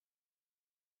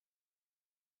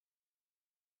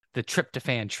the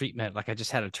tryptophan treatment like I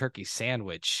just had a turkey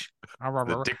sandwich. The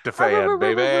dictaphan,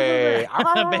 baby.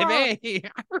 Baby.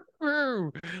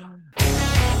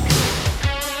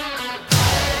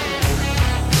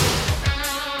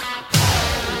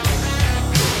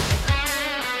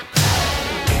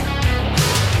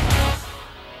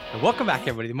 And welcome back,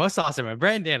 everybody. The most awesome and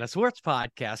Brandon Sports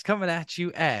podcast coming at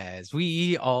you as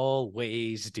we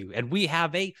always do. And we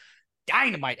have a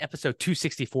dynamite episode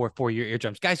 264 for your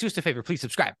eardrums. Guys, do us a favor. Please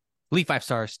subscribe. Leave 5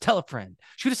 stars. Tell a friend.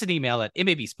 Shoot us an email at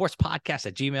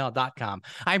mabsportspodcast@gmail.com.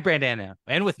 I'm Brandon.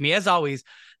 And with me, as always,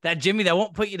 that Jimmy that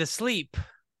won't put you to sleep.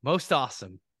 Most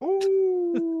awesome.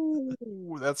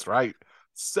 Ooh, that's right.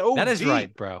 So that is deep.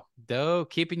 right, bro. Though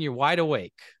keeping you wide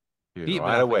awake. You're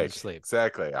wide awake. Sleep.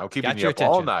 Exactly. I'm keeping you up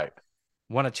attention. All night.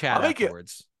 Want to chat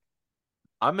afterwards.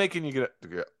 I'm making you get.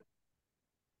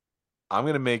 I'm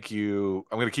going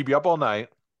to keep you up all night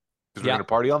because we're going to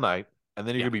party all night. And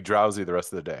then you're going to be drowsy the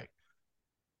rest of the day.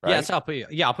 Right? Yes, I'll put you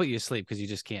to sleep because you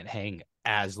just can't hang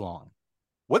as long.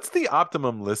 What's the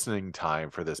optimum listening time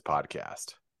for this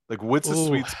podcast? Like, what's the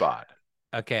sweet spot?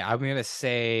 Okay, I'm going to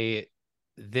say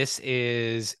this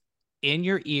is in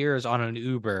your ears on an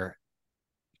Uber.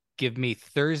 Give me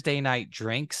Thursday night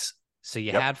drinks. So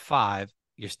you had 5.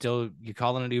 You're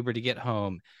calling an Uber to get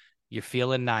home. You're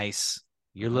feeling nice.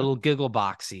 You're a little giggle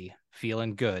boxy,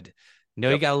 feeling good.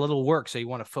 You got a little work, so you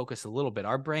want to focus a little bit.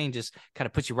 Our brain just kind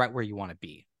of puts you right where you want to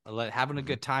be. Having a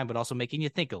good time, but also making you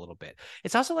think a little bit.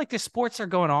 It's also like the sports are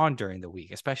going on during the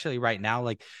week, especially right now.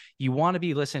 Like you want to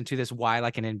be listening to this while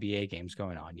like an NBA game's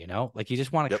going on, like you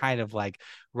just want to kind of like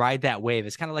ride that wave.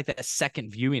 It's kind of like a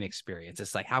second viewing experience.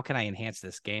 It's like, how can I enhance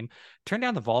this game? Turn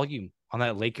down the volume on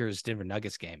that Lakers Denver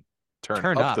Nuggets game.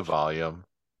 Turn up the volume.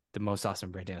 The most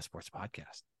awesome Brandana Sports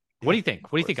podcast. What do you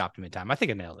think? What do you think, Optimum Time? I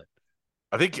think I nailed it.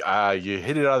 I think you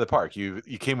hit it out of the park. You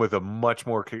came with a much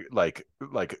more like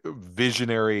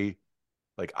visionary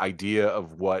idea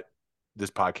of what this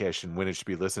podcast and when it should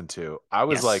be listened to. I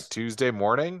was like Tuesday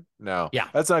morning. No,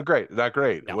 that's not great. Not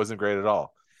great. No. It wasn't great at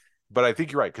all. But I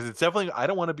think you're right because it's definitely. I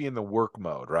don't want to be in the work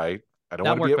mode, right? I don't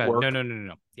want to be at work.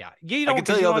 No. Yeah, you don't. I can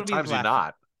tell you all the times you're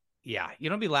not. Yeah, you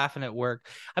don't be laughing at work.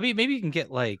 I mean, maybe you can get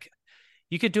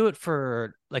you could do it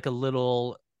for like a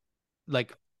little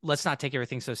let's not take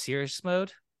everything so serious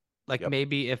mode.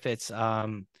 Maybe if it's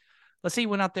let's say you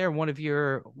went out there, one of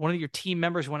your team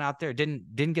members went out there,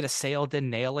 didn't get a sale, didn't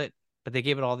nail it, but they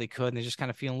gave it all they could and they're just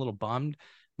kind of feeling a little bummed.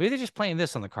 Maybe they're just playing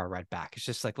this on the car ride back. It's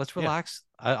just like, let's relax.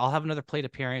 I'll have another plate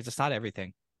appearance. It's not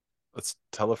everything. Let's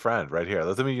tell a friend right here.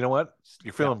 You know what?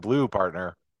 You're feeling blue,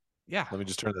 partner. Yeah. Let me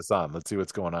just turn this on. Let's see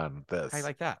what's going on with this. I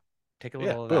like that. Take a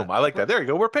little of boom. that. I like that. There you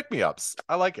go. We're pick-me-ups.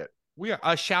 I like it. We are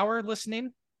a shower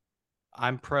listening.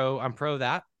 I'm pro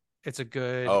that. It's a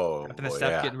good up in the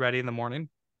step getting ready in the morning.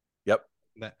 Yep.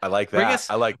 I like that.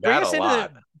 I like that a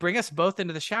lot. Bring us both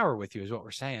into the shower with you is what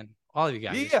we're saying. All of you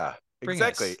guys. Yeah,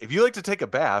 exactly. If you like to take a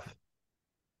bath,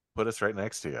 put us right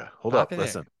next to you. Hold up.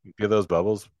 Listen. You feel those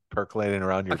bubbles percolating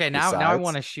around your now I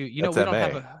want to shoot. We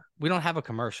don't have a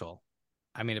commercial.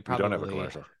 I mean, we don't have a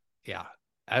commercial. Yeah.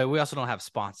 We also don't have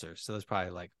sponsors. So there's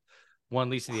probably one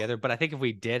leads to the other. But I think if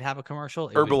we did have a commercial,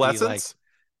 it Herbal would be Essence?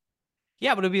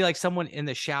 Yeah, but it'd be like someone in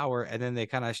the shower and then they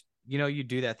kind of, you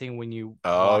do that thing when you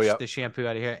wash the shampoo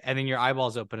out of here and then your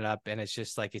eyeballs open it up and it's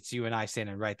just like, it's you and I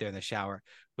standing right there in the shower.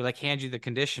 We hand you the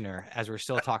conditioner as we're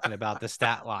still talking about the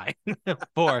stat line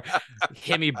for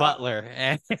Himmy Butler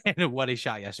and what he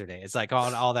shot yesterday. It's like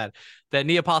all that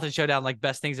Neapolitan showdown,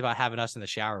 best things about having us in the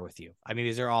shower with you. I mean,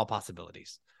 these are all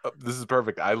possibilities. This is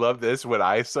perfect. I love this. What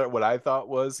I thought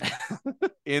was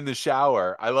in the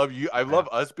shower. I love you. I love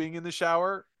us being in the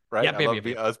shower. Right. I love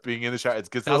us being in the shower. It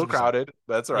gets a little crowded.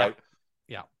 But that's all right.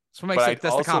 Yeah. So that's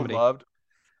the comedy.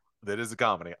 That is a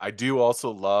comedy. I do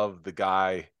also love the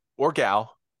guy or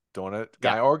gal,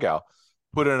 or gal,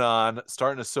 put it on,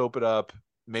 starting to soap it up.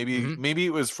 Maybe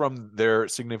it was from their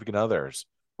significant others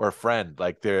or a friend.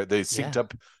 They synced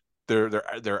up their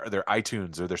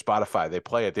iTunes or their Spotify. They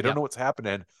play it. They don't know what's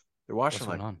happening. They're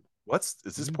watching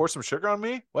is this pour some sugar on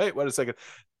me? Wait a second.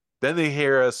 Then they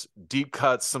hear us deep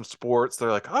cuts, some sports. They're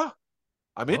like,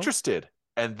 I'm interested.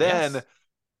 And then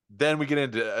we get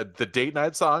into the date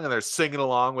night song and they're singing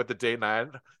along with the date night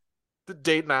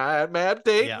MAB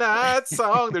date night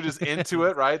song. They're just into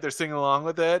it, right? They're singing along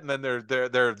with it. And then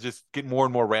they're just getting more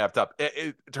and more ramped up.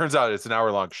 It turns out it's an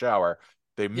hour-long shower.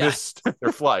 They missed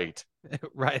their flight.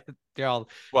 Right. It's a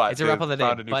wrap on the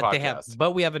day.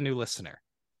 But we have a new listener.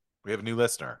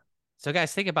 So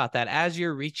guys, think about that. As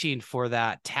you're reaching for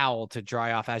that towel to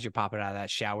dry off as you're popping out of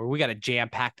that shower, we got a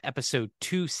jam-packed episode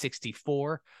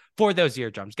 264 for those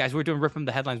eardrums. Guys, we're doing Rip from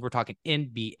the Headlines. We're talking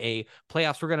NBA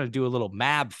playoffs. We're going to do a little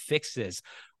MAB fixes.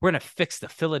 We're going to fix the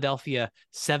Philadelphia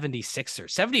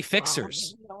 76ers.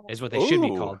 70fixers is what they should be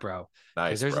called, bro.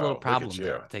 Because Nice, there's a little bro. Look at problem you.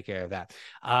 there. We'll take care of that.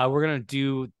 We're going to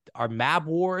do our MAB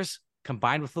Wars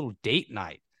combined with a little date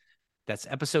night. That's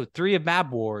episode 3 of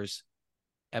MAB Wars.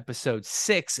 Episode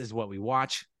 6 is what we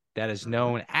watch. That is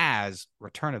known as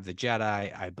Return of the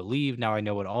Jedi, I believe. Now I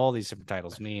know what all these different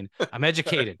titles mean. I'm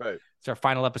educated. Right. It's our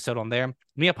final episode on there.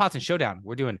 Mia Potts and Showdown.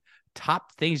 We're doing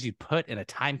top things you put in a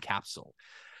time capsule.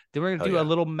 Then we're going to do a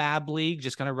little MAB League.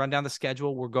 Just going to run down the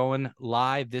schedule. We're going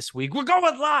live this week. We're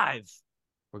going live.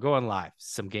 We're going live.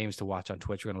 Some games to watch on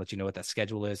Twitch. We're going to let you know what that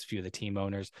schedule is. A few of the team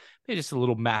owners. Maybe just a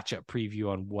little matchup preview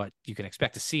on what you can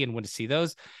expect to see and when to see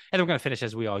those. And then we're going to finish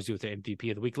as we always do with the MVP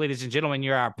of the week. Ladies and gentlemen,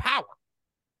 you're our power.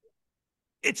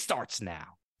 It starts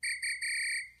now.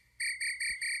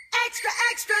 Extra,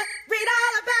 extra, read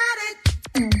all about it.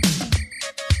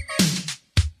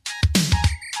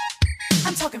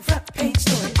 I'm talking front page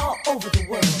story all over the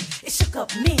world. It shook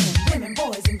up men, women,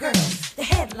 boys, and girls. The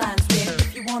headlines read,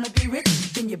 if you want to be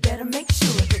rich, then you better make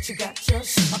sure that you got your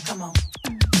shit. Oh, come on.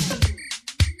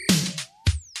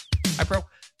 All right, bro.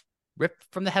 Rip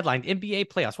from the headline, NBA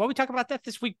playoffs. Why are we talking about that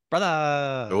this week,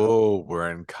 brother? Oh,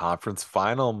 we're in conference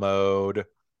final mode.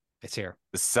 It's here.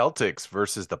 The Celtics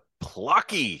versus the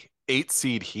plucky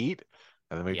 8-seed Heat.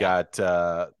 And then we got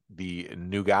the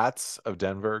Nougats of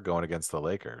Denver going against the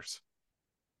Lakers.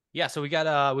 Yeah, so we got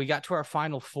to our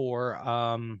final four.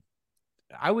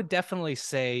 I would definitely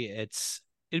say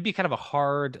it'd be kind of a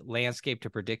hard landscape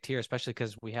to predict here, especially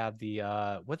because we have the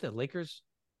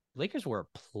Lakers were a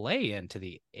play into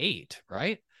the 8,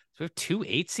 right? So we have 2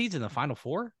 8 seeds in the final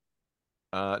 4.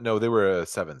 No, they were a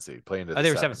 7 seed playing to the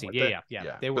they were 7 seed. Yeah.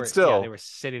 They were still they were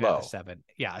sitting low. at the 7.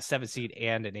 Yeah, a 7 seed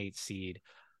and an 8 seed,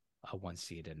 a 1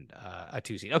 seed and a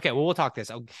 2 seed. Okay, well we'll talk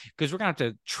this because we're gonna have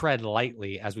to tread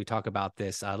lightly as we talk about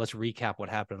this. Let's recap what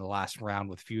happened in the last round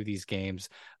with a few of these games.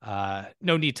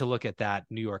 No need to look at that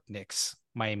New York Knicks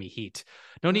Miami Heat.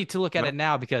 No need to look at it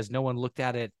now because no one looked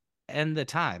at it and the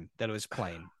time that it was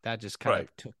playing. That just kind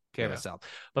of took care of itself.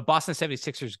 But Boston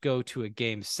 76ers go to a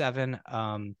game 7.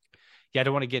 I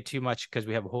don't want to get too much because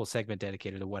we have a whole segment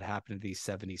dedicated to what happened to these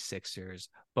 76ers.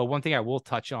 But one thing I will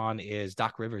touch on is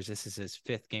Doc Rivers. This is his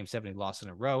 5th game 7 loss in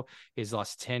a row. He's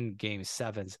lost 10 game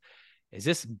 7s. Is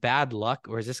this bad luck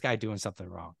or is this guy doing something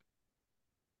wrong?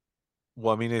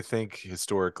 Well, I mean, I think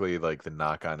historically, like the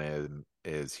knock on him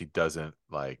is he doesn't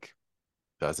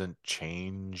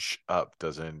change up,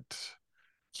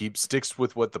 sticks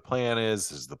with what the plan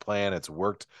is the plan. It's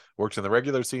worked in the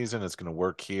regular season. It's going to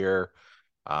work here.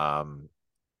 A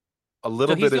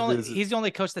little bit of this. He's the only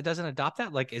coach that doesn't adopt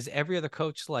that. Like, is every other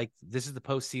coach like this is the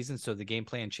postseason, so the game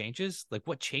plan changes? Like,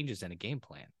 what changes in a game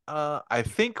plan? I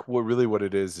think what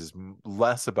it is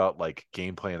less about like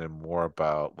game plan and more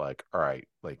about like, all right,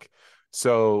 like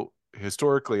so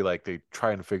historically, like they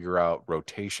try and figure out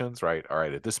rotations, right? All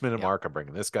right, at this minute mark, I'm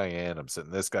bringing this guy in, I'm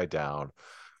sitting this guy down.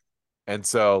 And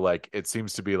so like it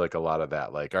seems to be like a lot of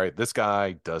that. Like, all right, this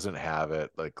guy doesn't have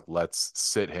it. Like, let's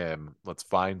sit him. Let's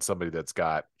find somebody that's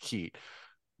got heat.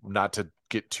 Not to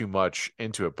get too much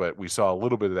into it, but we saw a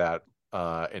little bit of that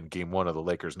in game 1 of the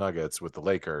Lakers Nuggets with the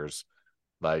Lakers.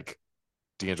 Like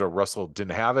D'Angelo Russell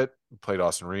didn't have it, played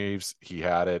Austin Reeves, he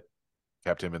had it,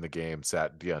 kept him in the game,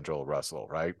 sat D'Angelo Russell,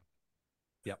 right?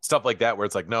 Yep. Stuff like that where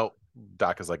it's like, no,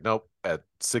 Doc is like, nope, at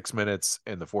 6 minutes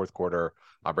in the 4th quarter,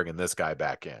 I'm bringing this guy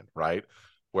back in, right?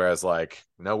 Whereas like,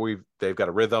 no, they've got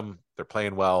a rhythm, they're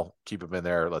playing well, keep them in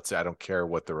there. I don't care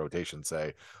what the rotations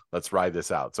say, let's ride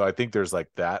this out. So I think there's like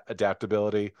that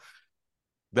adaptability.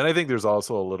 Then I think there's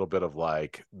also a little bit of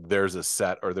like, there's a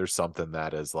set or there's something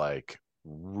that is like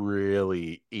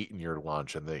really eating your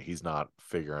lunch and that he's not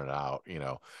figuring it out.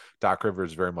 Doc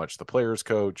Rivers is very much the player's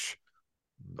coach.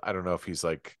 I don't know if he's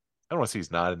like, I don't want to say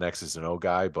he's not an X's and O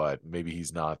guy, but maybe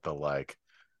he's not the like,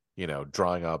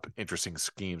 drawing up interesting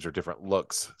schemes or different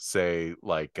looks, say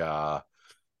like, the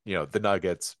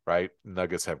Nuggets, right?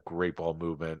 Nuggets have great ball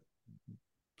movement.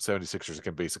 76ers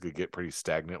can basically get pretty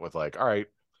stagnant with like, all right,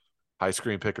 high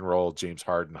screen pick and roll, James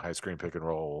Harden, high screen pick and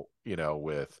roll,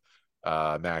 with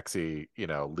Maxey,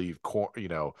 leave,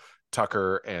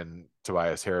 Tucker and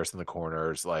Tobias Harris in the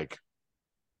corners. Like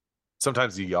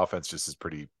sometimes the offense just is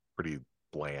pretty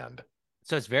bland.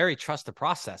 So it's very trust the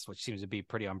process, which seems to be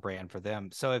pretty on brand for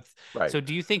them. So so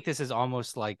do you think this is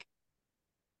almost like,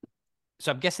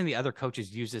 so I'm guessing the other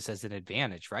coaches use this as an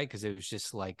advantage, right? Because it was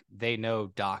just like, they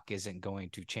know Doc isn't going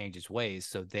to change his ways.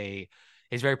 So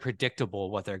it's very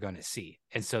predictable what they're going to see.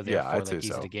 And so therefore like easy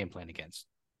to game plan against.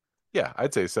 Yeah,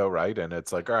 I'd say so. Right. And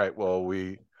it's like, all right, well,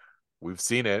 We've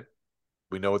seen it.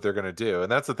 We know what they're going to do.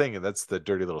 And that's the thing. And that's the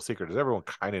dirty little secret is everyone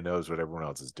kind of knows what everyone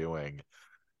else is doing,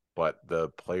 but the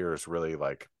players really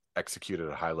like execute at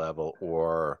a high level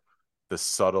or the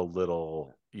subtle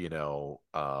little,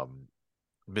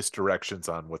 misdirections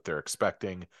on what they're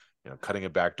expecting, cutting a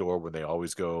back door when they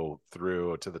always go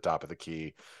through to the top of the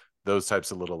key. Those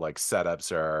types of little like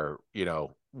setups are,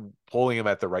 pulling them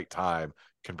at the right time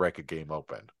can break a game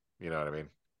open. You know what I mean?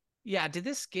 Yeah. Did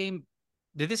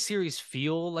this series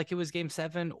feel like it was game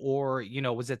 7, or,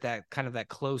 was it that kind of that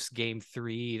close game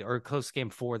 3 or close game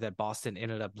 4 that Boston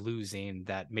ended up losing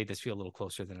that made this feel a little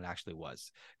closer than it actually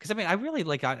was? Because I mean, I really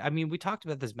like, I mean, we talked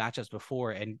about this matchups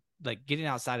before and like getting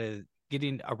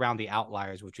around the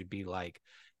outliers, which would be like,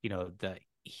 the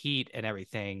Heat and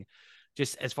everything.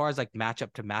 Just as far as like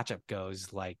matchup to matchup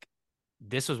goes, like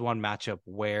this was one matchup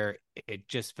where it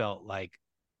just felt like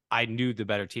I knew the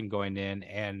better team going in.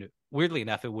 And weirdly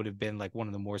enough, it would have been like one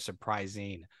of the more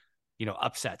surprising,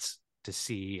 upsets to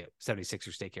see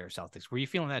 76ers take care of Celtics. Were you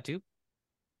feeling that too?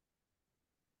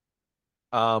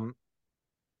 Um,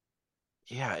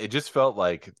 yeah, it just felt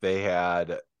like they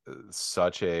had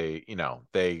such a,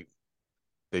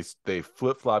 they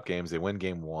flip flop games. They win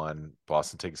game 1.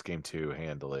 Boston takes game 2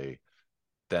 handily,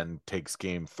 then takes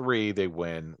game 3. They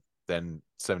win. Then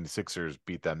 76ers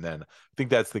beat them. Then I think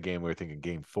that's the game we were thinking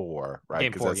game 4, right?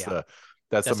 Game Because 4, yeah.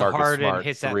 that's the That's the Marcus Harden Smart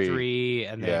hits that 3. 3,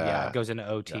 and then yeah, it Yeah, goes into yeah.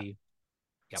 OT.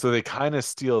 Yep. So they kind of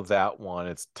steal that one.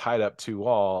 It's tied up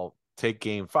 2-all. Take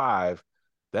game 5.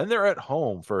 Then they're at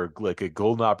home for like a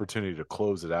golden opportunity to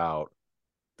close it out.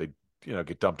 They,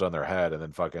 get dumped on their head, and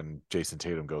then fucking Jason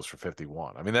Tatum goes for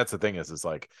 51. I mean, that's the thing is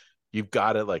like you've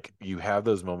got it. Like you have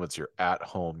those moments. You're at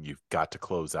home. You've got to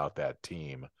close out that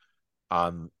team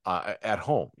on at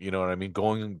home. You know what I mean?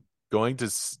 Going to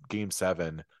game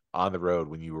 7 on the road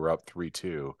when you were up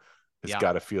 3-2 has Yeah.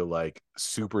 got to feel like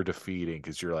super defeating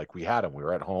because you're like, we had them. We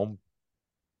were at home.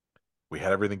 We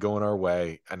had everything going our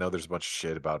way. I know there's a bunch of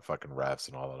shit about fucking refs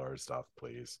and all that other stuff.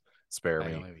 Please spare I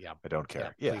me. don't, yeah. I don't Yeah.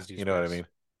 care. Yeah. Please do You know what I spares.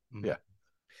 mean? Mhm. Yeah.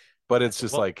 But Yeah. it's So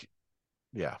just like,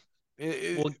 yeah.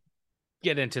 we'll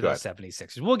get into Go those ahead.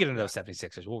 76ers. We'll get into Yeah. those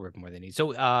 76ers. We'll rip more than need.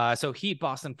 So, so Heat,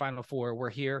 Boston, Final Four. We're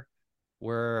here.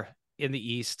 We're in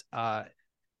the East.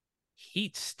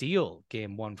 Heat steal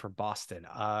game 1 for Boston.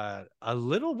 A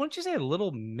little, wouldn't you say a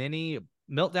little mini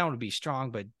meltdown would be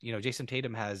strong, but Jason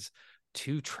Tatum has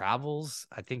 2 travels,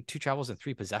 I think 2 travels and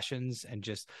 3 possessions, and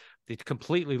just they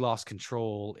completely lost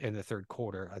control in the third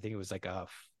quarter. I think it was like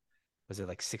was it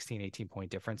like 16, 18 point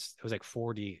difference? It was like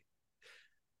 40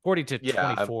 to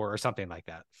Yeah. 24 or something like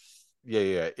that.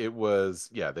 Yeah. It was,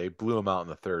 yeah, they blew them out in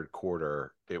the third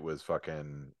quarter. It was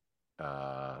fucking,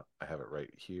 I have it right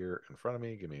here in front of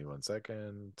me. Give me 1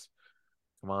 second.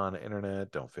 Come on,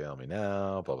 internet, don't fail me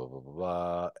now. Blah, blah, blah, blah,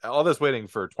 blah. All this waiting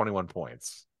for 21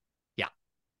 points. Yeah.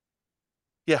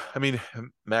 Yeah. I mean,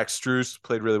 Max Strus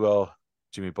played really well.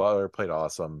 Jimmy Butler played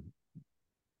awesome.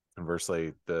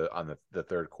 Conversely, on the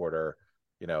third quarter,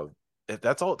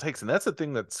 that's all it takes. And that's the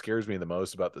thing that scares me the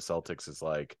most about the Celtics is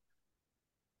like,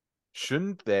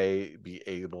 shouldn't they be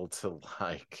able to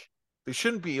like they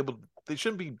shouldn't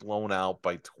be blown out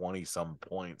by 20 some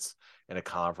points in a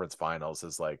conference finals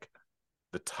as like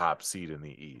the top seed in the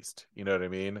East. You know what I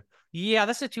mean? Yeah,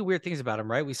 that's the 2 weird things about him,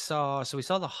 right? We saw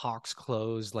the Hawks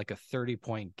close like a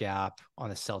 30-point gap on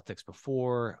the Celtics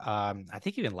before. I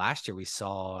think even last year we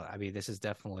saw, I mean, this is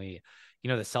definitely, the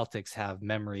Celtics have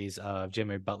memories of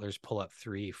Jimmy Butler's pull-up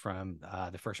 3 from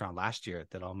the first round last year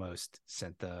that almost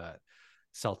sent the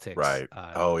Celtics Right.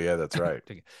 Oh yeah, that's right.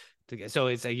 so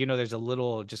it's there's a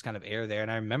little just kind of air there.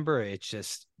 And I remember it's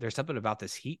just there's something about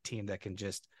this Heat team that can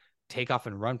just take off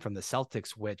and run from the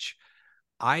Celtics, which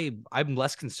I'm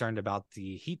less concerned about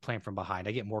the Heat playing from behind.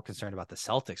 I get more concerned about the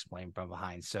Celtics playing from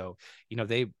behind. So,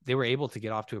 they were able to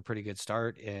get off to a pretty good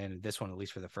start in this one, at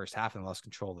least for the first half, and lost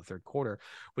control of the third quarter,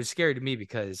 which is scary to me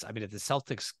because I mean, if the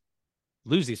Celtics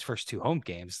lose these first 2 home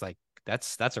games, like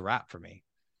that's a wrap for me.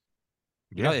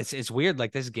 Yeah. It's weird.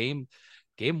 Like this game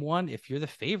 1, if you're the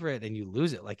favorite and you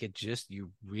lose it, like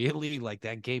you really like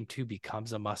that game 2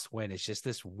 becomes a must win. It's just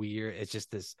this weird, it's just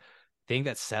this thing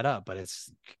that's set up, but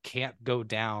it's can't go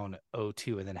down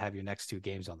 0-2 and then have your next 2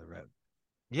 games on the road.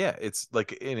 Yeah, it's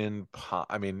like I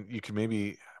mean, you can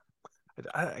maybe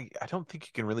I don't think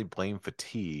you can really blame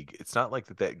fatigue. It's not like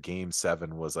that game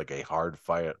 7 was like a hard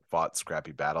fought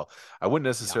scrappy battle. I wouldn't Yeah.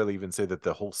 necessarily even say that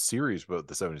the whole series with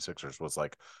the 76ers was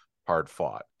like hard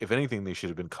fought. If anything, they should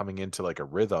have been coming into like a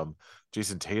rhythm.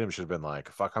 Jason Tatum should have been like,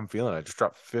 fuck, I'm feeling it. I just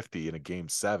dropped 50 in a game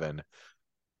 7.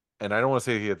 And I don't want to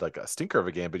say he had like a stinker of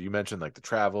a game, but you mentioned like the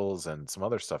travels and some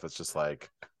other stuff. It's just like,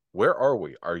 where are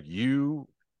we? Are you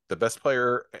the best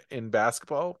player in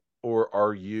basketball, or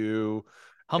are you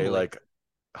Humbly. He's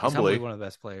humbly humbly, one of the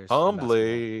best players in basketball.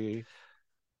 humbly,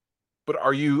 but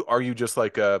are you just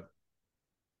like a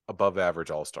above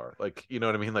average all-star? Like, you know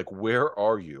what I mean? Like, where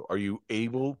are you? Are you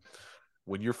able,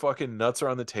 when your fucking nuts are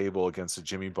on the table against a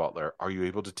Jimmy Butler, are you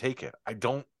able to take it? I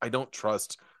don't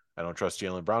trust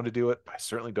Jaylen Brown to do it. I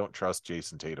certainly don't trust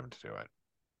Jason Tatum to do it.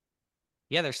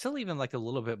 Yeah, there's still even like a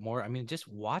little bit more. I mean, just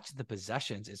watch the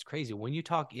possessions. It's crazy. When you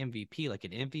talk MVP, like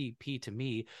an MVP to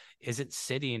me isn't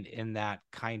sitting in that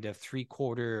kind of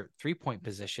 3-quarter 3-point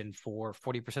position for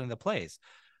 40% of the plays.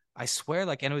 I swear,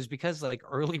 like, and it was because like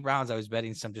early rounds, I was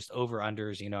betting some just over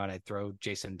unders, and I'd throw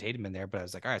Jason Tatum in there, but I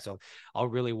was like, all right, so I'll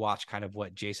really watch kind of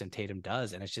what Jason Tatum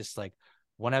does. And it's just like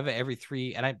one of every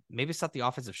three. And maybe it's not the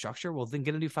offensive structure. Well, then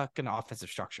get a new fucking offensive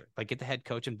structure, like get the head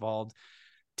coach involved,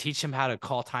 teach him how to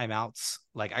call timeouts.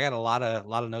 Like I got a lot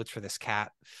of notes for this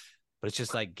cat, but it's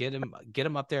just like get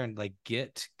him up there and like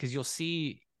because you'll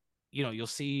see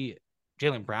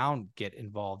Jaylen Brown get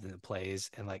involved in the plays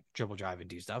and like dribble drive and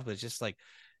do stuff, but it's just like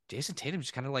Jason Tatum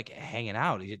just kind of like hanging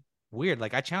out. Weird.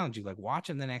 Like I challenge you, like watch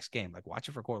him the next game, like watch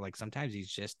it for quarter. Like sometimes he's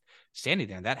just standing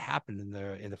there, and that happened in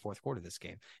the fourth quarter of this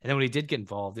game. And then when he did get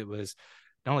involved, it was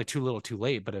not only too little, too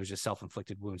late, but it was just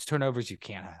self-inflicted wounds, turnovers you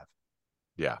can't have.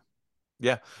 Yeah.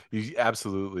 Yeah, you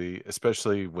absolutely,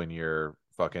 especially when you're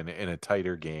fucking in a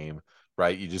tighter game,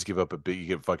 right? You just give up you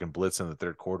get fucking blitz in the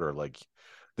third quarter. Like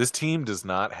the Celtics team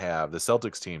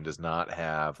does not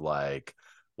have like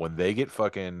when they get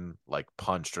fucking like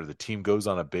punched or the team goes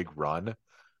on a big run,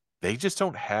 they just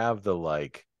don't have the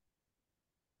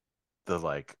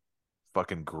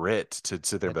fucking grit to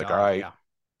sit there The and be like, all dog, right, yeah.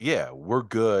 yeah, we're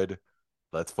good.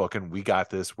 We got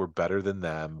this. We're better than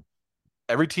them.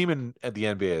 Every team at the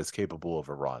NBA is capable of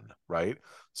a run, right?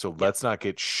 So Yeah. let's not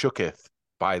get shooketh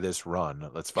by this run.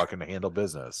 Let's fucking handle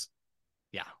business.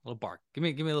 Yeah, a little bark. Give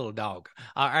me a little dog.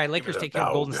 All right, Give me Lakers the take care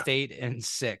of Golden dog. State in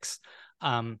 6.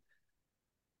 I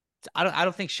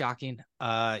don't think shocking.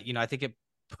 I think it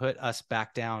put us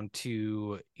back down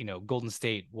to, Golden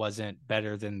State wasn't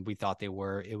better than we thought they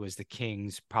were. It was the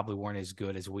Kings probably weren't as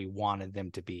good as we wanted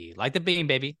them to be. Like the beam,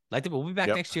 baby. We'll be back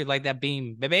Yep. next year like that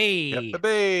beam, Yep, baby.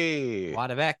 baby.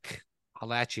 Wadavec.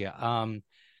 I'll at you.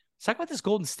 Let's talk about this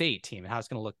Golden State team and how it's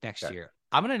going to look next Okay. year.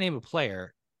 I'm going to name a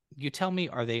player. You tell me,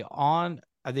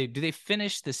 do they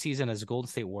finish the season as a Golden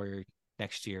State Warrior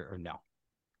next year or no?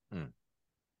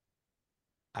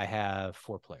 I have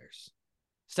 4 players.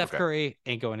 Steph Okay. Curry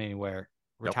ain't going anywhere.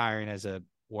 Nope. Retiring as a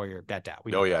Warrior.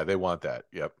 We Oh know yeah, that. they want that.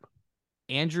 Yep.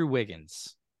 Andrew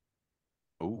Wiggins,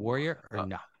 Ooh. Warrior or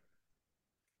no?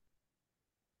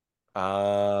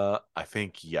 I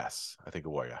think yes. I think a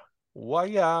warrior.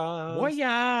 Warriors.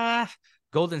 Warrior.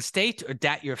 Golden State or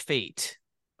that your fate?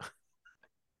 I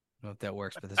don't know if that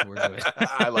works, but that's what we're doing.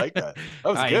 I like that. That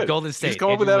was All right, good. Golden You just State.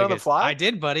 come up with Andrew that on the Wiggins. fly? I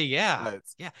did, buddy. Yeah.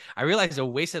 Nice. Yeah. I realized I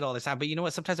wasted all this time, but you know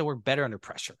what? Sometimes I work better under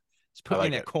pressure. Just put I me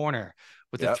in like that it. corner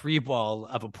with a Yep. 3 ball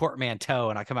of a portmanteau,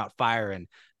 and I come out firing.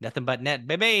 Nothing but net,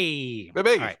 baby. Baby.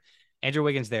 All right. Andrew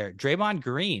Wiggins there. Draymond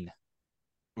Green.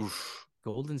 Oof.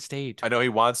 Golden State. I know he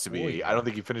wants to be. Warrior. I don't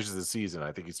think he finishes the season.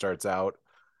 I think he starts out,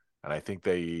 and I think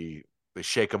they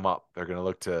shake him up. They're going to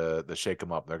look to shake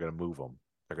him up. They're going to move him.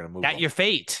 They're going to move That him. your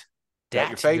fate. That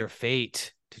your fate. Your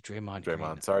fate to Draymond Green.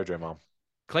 Draymond. Sorry, Draymond.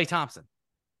 Klay Thompson.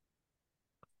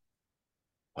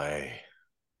 Play.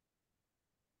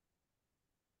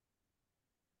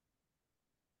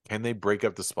 Can they break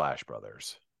up the Splash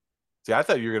Brothers? See, I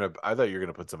thought you were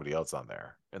gonna put somebody else on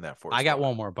there in that fourth. I got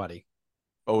one more, buddy.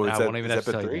 Oh, I won't even have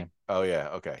to tell you 3? again. Oh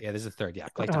yeah, okay. Yeah, this is the 3rd. Yeah,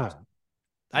 Klay Thompson.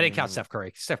 I didn't count Steph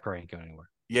Curry. Steph Curry ain't going anywhere.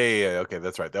 Yeah. Okay,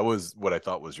 that's right. That was what I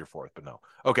thought was your 4th, but no.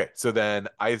 Okay, so then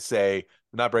I'd say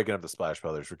we're not breaking up the Splash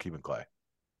Brothers. We're keeping Klay.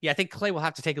 Yeah, I think Klay will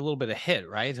have to take a little bit of hit,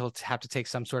 right? He'll have to take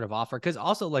some sort of offer. Because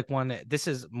also, like, this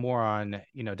is more on,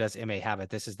 does MA have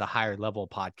it? This is the higher level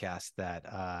podcast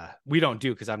that we don't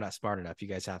do because I'm not smart enough. You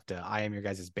guys have to, I am your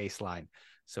guys' baseline.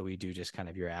 So we do just kind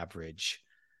of your average,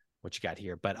 what you got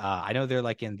here. But I know they're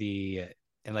like in the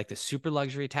super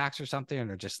luxury tax or something,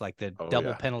 or just like the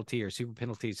double penalty or super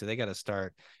penalty. So they got to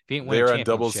start. If you ain't winning, they're on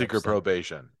double secret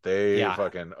probation. They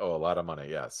fucking owe a lot of money.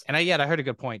 Yes. And I heard a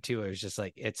good point too. It was just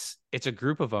like it's a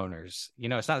group of owners.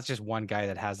 It's not just one guy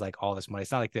that has like all this money.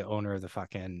 It's not like the owner of the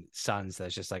fucking Suns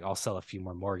that's just like, I'll sell a few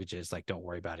more mortgages. Like, don't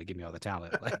worry about it. Give me all the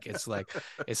talent. Like it's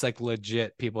like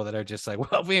legit people that are just like,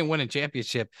 well, if we ain't winning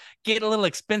championship, get a little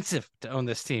expensive to own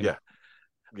this team. Yeah.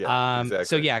 Yeah.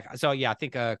 Exactly. So I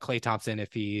think Klay Thompson, I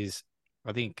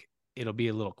think it'll be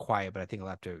a little quiet, but I think he'll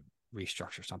have to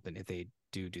restructure something if they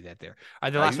do that there.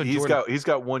 The last one, he's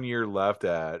got 1 year left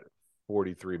at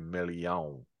 43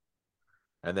 million.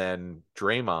 And then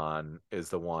Draymond is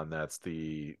the one that's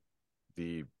the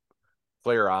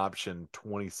player option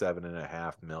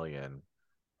 27.5 million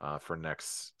for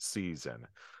next season.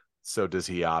 So does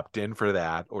he opt in for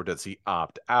that or does he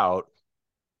opt out?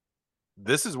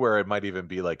 This is where it might even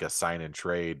be like a sign and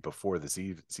trade before the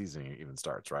season even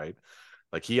starts, right?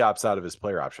 Like he opts out of his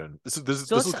player option. So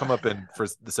This will let's come up in for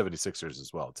the 76ers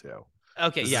as well too.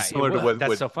 okay, This is yeah, it similar to will.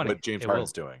 That's so what funny. James It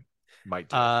Harden's will. doing, might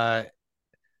do.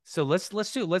 So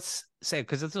let's say,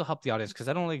 because this will help the audience, because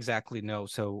I don't exactly know.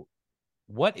 So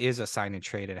what is a sign and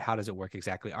trade and how does it work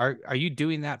exactly? Are you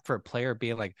doing that for a player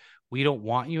being like, we don't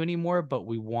want you anymore, but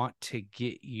we want to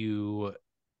get you,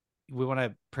 we want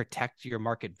to protect your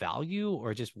market value,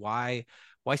 or just why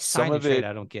Some sign and of trade? it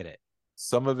I don't get it.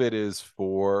 Some of it is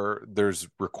for there's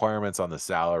requirements on the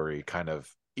salary kind of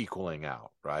equaling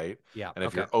out, right? Yeah. And if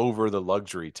Okay. you're over the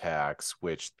luxury tax,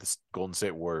 which the Golden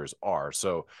State Warriors are,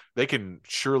 so they can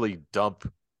surely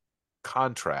dump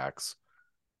contracts,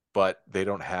 but they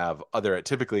don't have other.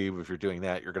 Typically, if you're doing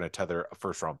that, you're going to tether a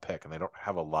first round pick, and they don't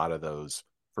have a lot of those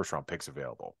first round picks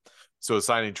available. So a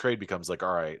signing trade becomes like,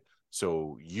 all right,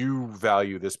 so you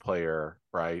value this player,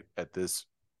 right, at this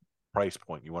price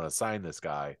point. You want to sign this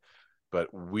guy,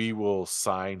 but we will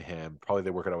sign him. Probably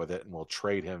they work it out with it, and we'll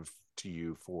trade him to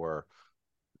you for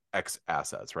X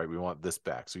assets, right? We want this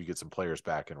back, so you get some players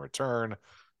back in return,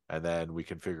 and then we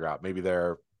can figure out maybe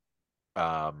they're,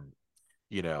 um,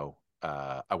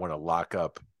 I want to lock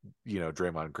up,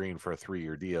 Draymond Green for a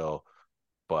 3-year deal,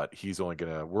 but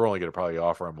we're only gonna probably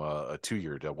offer him a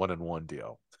 2-year deal, 1-and-1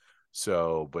 deal.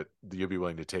 So, but you'll be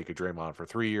willing to take a Draymond for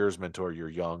 3 years, mentor your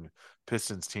young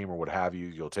Pistons team or what have you.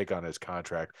 You'll take on his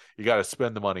contract. You got to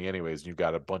spend the money anyways, and you've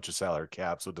got a bunch of salary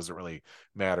cap, so it doesn't really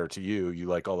matter to you. You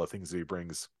like all the things that he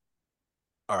brings.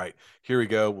 All right, here we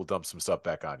go. We'll dump some stuff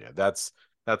back on you. That's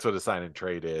what a sign and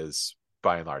trade is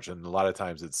by and large. And a lot of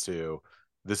times it's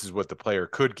this is what the player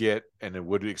could get and it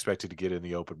would be expected to get in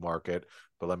the open market,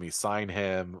 but let me sign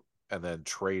him and then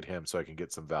trade him so I can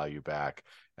get some value back.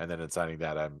 And then in signing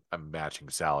that, I'm matching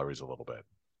salaries a little bit.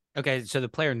 Okay. So the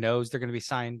player knows they're going to be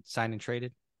signed and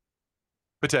traded, or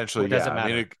Potentially, does yeah. it I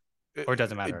mean, matter? it, Or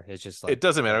does it it, matter? It's just it like,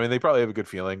 doesn't matter. I mean, they probably have a good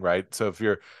feeling, right? So if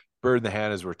you're bird in the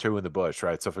hand is we're two in the bush,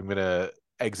 right? So if I'm going to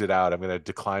exit out, I'm going to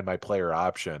decline my player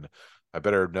option. I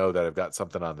better know that I've got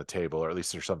something on the table, or at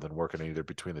least there's something working either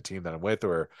between the team that I'm with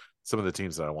or some of the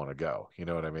teams that I want to go. You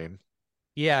know what I mean?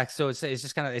 yeah. So it's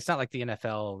just kind of, it's not like the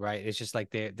NFL, right? It's just like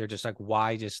they're just like,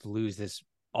 why just lose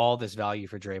all this value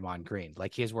for Draymond Green?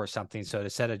 Like he's worth something. So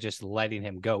instead of just letting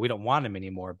him go, we don't want him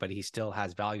anymore, but he still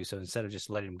has value. So instead of just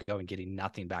letting him go and getting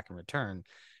nothing back in return,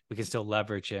 we can still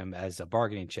leverage him as a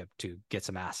bargaining chip to get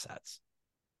some assets.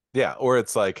 Yeah. Or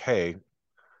it's like, hey,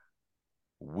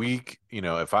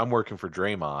 if I'm working for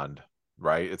Draymond,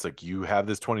 right? It's like you have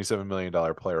this $27 million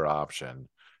player option.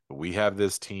 But we have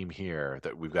this team here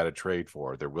that we've got to trade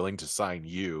for. They're willing to sign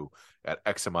you at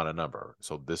X amount of number.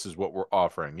 So this is what we're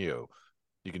offering you.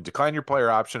 You can decline your player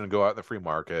option and go out in the free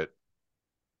market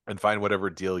and find whatever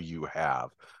deal you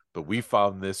have. But we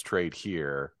found this trade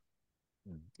here,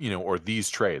 or these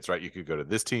trades, right? You could go to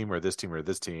this team or this team or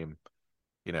this team.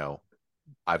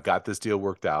 I've got this deal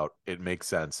worked out. It makes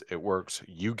sense. It works.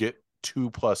 You get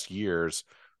 2+ years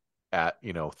at,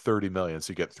 30 million.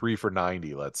 So you get 3 for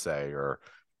 90, let's say, or,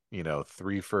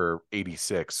 3 for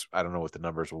 86. I don't know what the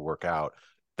numbers will work out.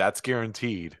 That's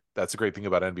guaranteed. That's a great thing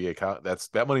about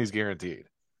NBA. That money is guaranteed.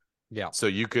 Yeah. So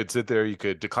you could sit there, you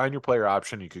could decline your player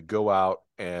option, you could go out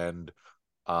and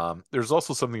there's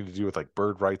also something to do with like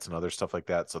bird rights and other stuff like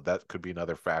that. So that could be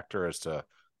another factor as to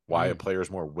why a player is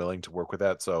more willing to work with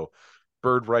that. So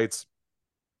bird rights,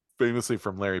 famously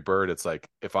from Larry Bird, it's like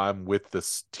if I'm with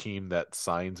this team that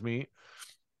signs me,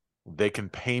 they can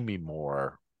pay me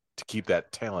more to keep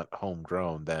that talent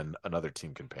homegrown than another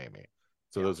team can pay me.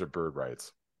 So Yeah. those are bird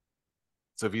rights.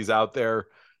 So if he's out there,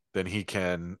 then he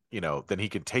can,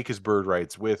 take his bird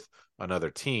rights with another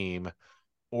team,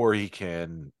 or he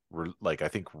can I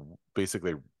think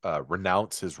basically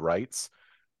renounce his rights.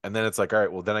 And then it's like, all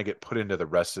right, well, then I get put into the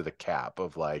rest of the cap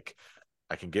of like,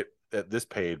 I can get this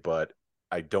paid, but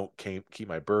I don't keep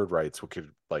my bird rights, which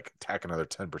could like tack another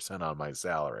 10% on my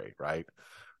salary, right? Yeah.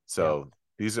 So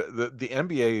these are the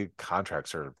NBA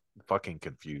contracts are fucking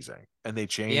confusing, and they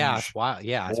Yeah, it's change wild.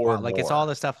 Yeah, it's more wild. and Like it's all more.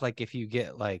 the stuff like if you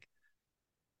get like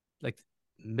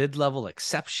mid-level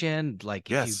exception, like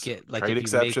if you Yes, get like trade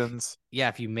if you make exceptions. yeah,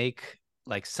 if you make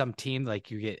like some team like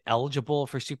you get eligible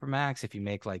for Supermax if you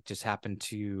make like just happen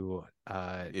to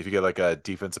If you get like a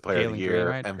defensive player of the Jalen Green, year,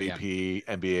 right? Or yeah. MVP,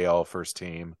 NBA All First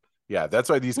Team. Yeah, that's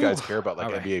why these Whew. guys care about like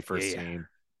All right. NBA Yeah, First yeah. Team.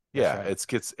 That's Yeah,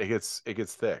 right. it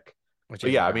gets thick. But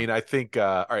yeah, I round. mean, I think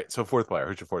all right. So fourth player,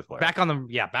 who's your fourth player? Back on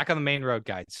the main road,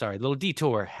 guide. Sorry, little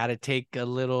detour. Had to take a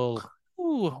little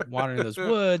wander in those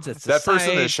woods. That's the That person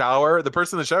in the site. shower. The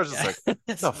person in the shower is just like,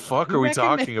 the fuck Who are we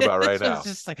recommended? talking about right It's now?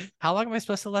 just like, how long am I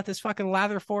supposed to let this fucking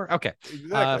lather for? Okay.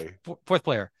 Exactly. Fourth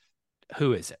player.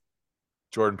 Who is it?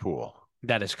 Jordan Poole.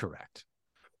 That is correct.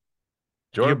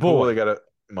 Your Jordan Poole. They boy, got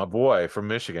my boy from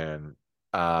Michigan.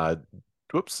 Uh,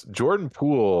 whoops. Jordan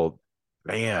Poole.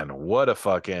 Man, what a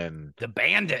fucking the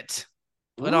bandit.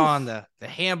 Put on oof. the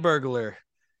Hamburglar,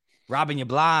 robbing you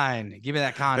blind. Give me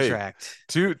that Hey, contract.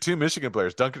 two Michigan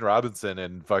players, Duncan Robinson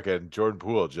and fucking Jordan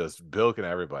Poole, just bilking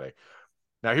everybody.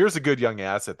 Now here's a good young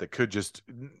asset that could just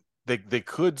they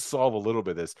could solve a little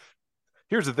bit of this.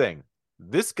 Here's the thing.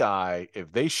 This guy,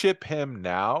 if they ship him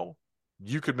now,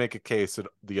 you could make a case that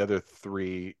the other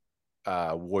three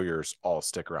Warriors all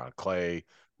stick around. Clay,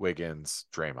 Wiggins,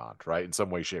 Draymond, right? In some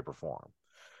way, shape, or form.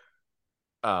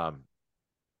 Um,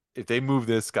 if they move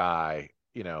this guy,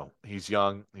 he's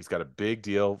young. He's got a big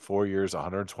deal, 4 years,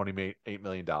 $128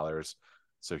 million.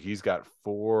 So he's got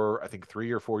I think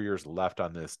 3 or 4 years left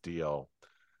on this deal.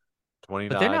 But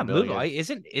they're 29 not moving.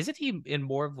 million. Isn't he in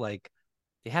more of like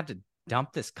they have to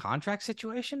dump this contract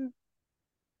situation?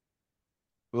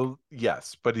 Well,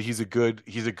 yes, but he's a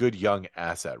good young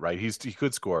asset, right? He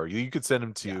could score. You could send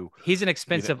him Yeah. to, He's an you know,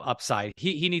 expensive upside.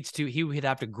 He would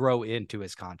have to grow into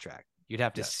his contract. You'd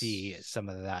have to see yes. some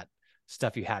of that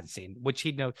stuff you hadn't seen, which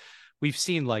we've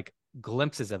seen like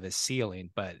glimpses of his ceiling,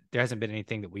 but there hasn't been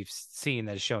anything that we've seen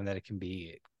that has shown that it can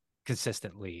be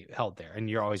consistently held there. And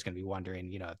you're always going to be wondering,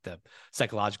 if the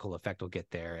psychological effect will get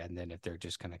there, and then if they're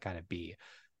just going to kind of be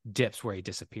dips where he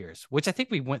disappears, which I think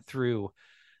we went through.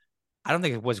 I don't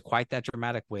think it was quite that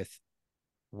dramatic with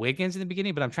Wiggins in the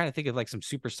beginning, but I'm trying to think of like some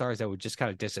superstars that would just kind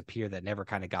of disappear that never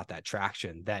kind of got that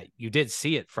traction that you did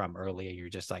see it from early. And you're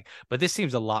just like, but this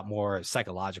seems a lot more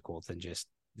psychological than just,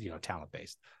 talent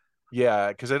based. Yeah,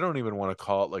 because I don't even want to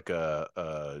call it like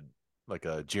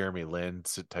a Jeremy Lin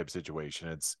type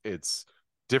situation. It's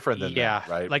different than Yeah. that,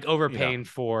 right? Like overpaying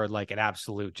for like an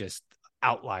absolute just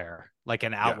outlier, like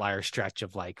an Yeah, outlier stretch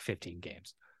of like 15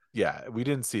 games. yeah, we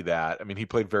didn't see that. I mean, he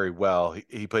played very well.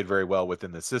 He played very well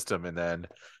within the system, and then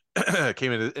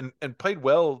came in and played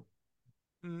well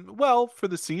for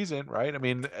the season, right? I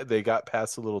mean, they got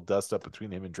past a little dust up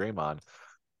between him and Draymond,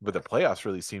 but the playoffs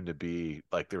really seemed to be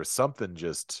like there was something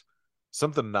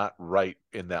not right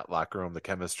in that locker room, the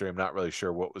chemistry. I'm not really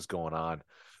sure what was going on.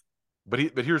 But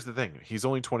here's the thing. He's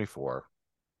only 24.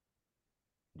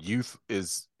 Youth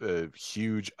is a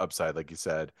huge upside, like you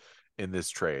said, in this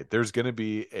trade. There's going to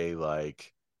be I'm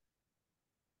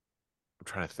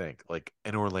trying to think, like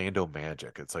an Orlando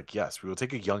Magic. It's like, yes, we will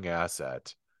take a young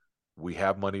asset. We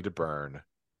have money to burn.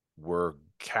 We're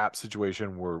cap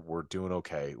situation. We're doing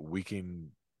okay. We can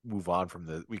move on from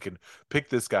the. We can pick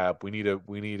this guy up. We need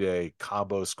a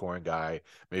combo scoring guy.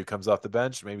 Maybe comes off the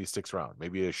bench. Maybe sticks around.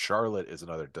 Maybe a Charlotte is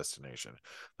another destination.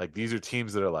 Like these are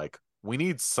teams that are like, we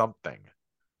need something.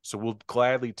 So we'll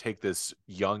gladly take this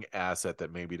young asset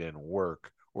that maybe didn't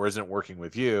work or isn't working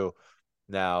with you.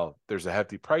 Now there's a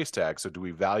hefty price tag. So do we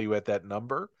value at that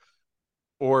number?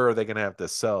 Or are they going to have to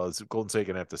sell? Is Golden State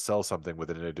going to have to sell something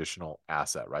with an additional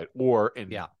asset, right? Or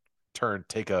in Yeah. turn,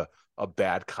 take a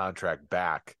bad contract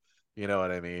back, you know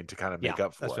what I mean, to kind of Yeah. make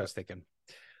up That's for what I it. was thinking.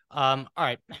 All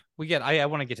right. I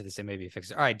want to get to this and maybe fix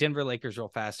it. All right. Denver Lakers real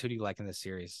fast. Who do you like in this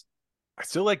series? I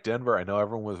still like Denver. I know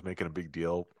everyone was making a big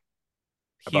deal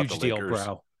about the Huge deal, Lakers.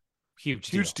 bro. Huge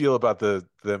Huge deal. deal about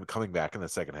them coming back in the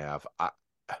second half.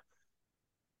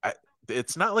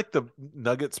 It's not like the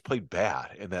Nuggets played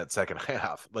bad in that second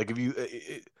half. Like if you,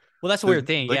 Well, that's a the weird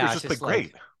thing. Lakers Yeah, it's just played just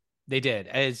great. like they did.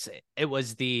 It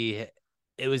was the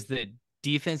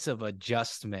defensive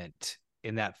adjustment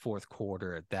in that fourth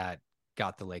quarter that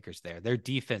got the Lakers there. Their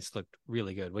defense looked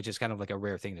really good, which is kind of like a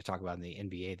rare thing to talk about in the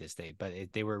NBA this day. But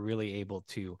they were really able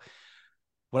to.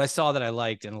 What I saw that I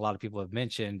liked, and a lot of people have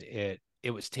mentioned it.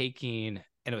 It was taking,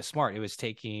 and it was smart. It was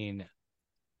taking,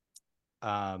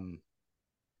 um,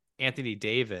 Anthony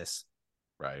Davis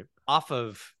Right. off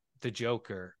of the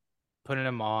Joker, putting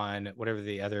him on whatever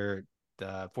the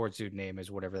forward suit name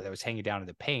is, whatever that was hanging down in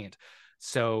the paint.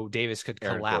 So Davis could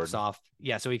Aaron collapse Gordon. off.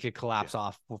 Yeah, so he could collapse Yeah.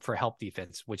 off for help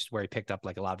defense, which is where he picked up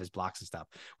like a lot of his blocks and stuff,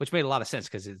 which made a lot of sense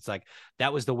because it's like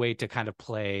that was the way to kind of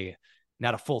play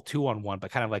not a full 2-on-1,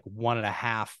 but kind of like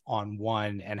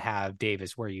 1.5-on-1 and have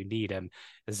Davis where you need him.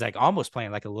 It's like almost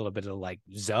playing like a little bit of like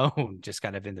zone, just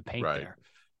kind of in the paint Right. there.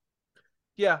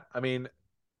 Yeah. I mean,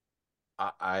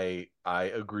 I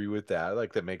agree with that.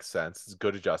 Like that makes sense. It's a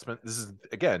good adjustment. This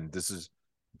is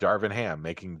Darvin Ham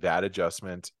making that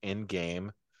adjustment in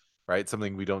game. right?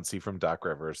 Something we don't see from Doc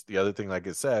Rivers. The other thing, like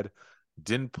I said,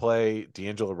 didn't play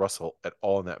D'Angelo Russell at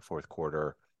all in that fourth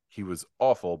quarter. He was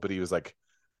awful, but he was like,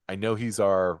 I know he's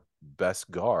our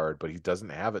best guard, but he doesn't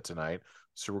have it tonight,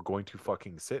 so we're going to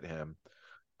fucking sit him.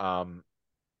 Um,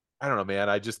 I don't know, man.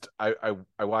 I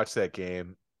watched that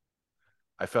game.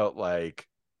 I felt like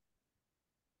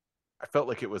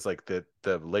it was like the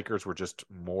Lakers were just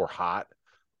more hot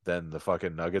than the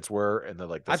fucking Nuggets were, and then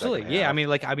like the second Absolutely. Yeah.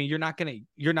 half.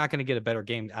 You're not gonna get a better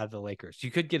game out of the Lakers.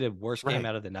 You could get a worse game Right.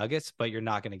 out of the Nuggets, but you're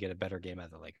not gonna get a better game out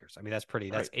of the Lakers. I mean, that's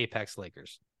Right. apex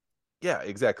Lakers. Yeah,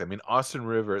 exactly. I mean, Austin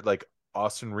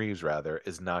Reeves rather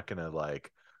is not gonna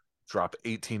like drop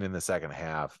 18 in the second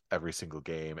half every single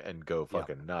game and go Yeah.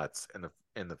 fucking nuts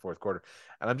in the fourth quarter.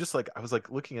 And I'm just like, I was like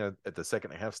looking at the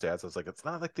second half stats. I was like, it's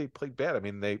not like they played bad. I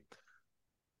mean, they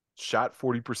shot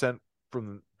 40%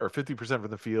 from or 50%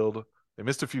 from the field. They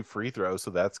missed a few free throws,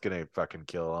 so that's gonna fucking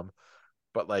kill them.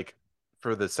 But like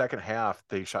for the second half,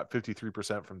 they shot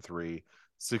 53% from three,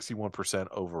 61%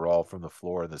 overall from the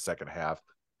floor in the second half.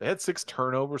 They had 6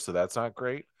 turnovers, so that's not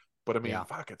great. But I mean,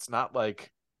 fuck, it's not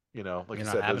like, like You're you not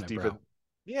saad, those having it, bro. defense.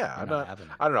 Yeah, You're I'm not not. having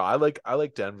it. I don't know. I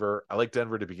like Denver. I like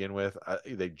Denver to begin with.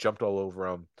 They jumped all over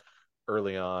them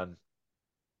early on.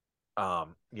 I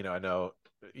know,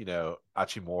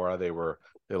 Achimura.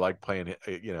 They like playing,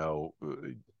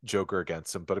 Joker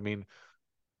against him. But I mean,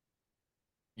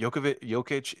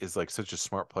 Jokic is like such a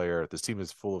smart player. This team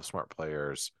is full of smart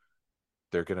players.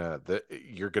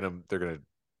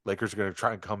 Lakers are gonna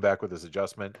try and come back with this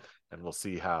adjustment, and we'll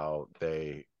see how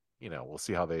they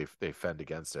fend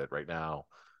against it. Right now,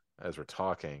 as we're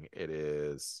talking, it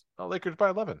is Lakers by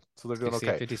 11, so they're doing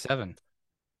okay. 58-57.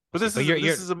 But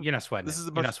You're not sweating it. This is a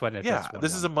You're much not sweating it. yeah,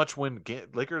 this is a much win game.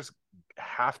 Lakers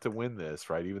have to win this,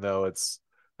 right? Even though it's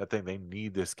that thing, they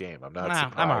need this game. I'm not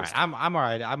surprised. I'm all right. I'm all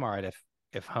right. I'm all right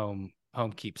if home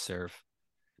keeps serve.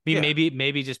 I mean, Yeah.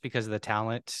 maybe just because of the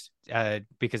talent,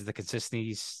 because of the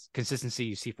consistency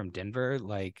you see from Denver,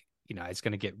 like, it's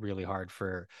going to get really hard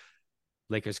for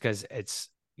Lakers because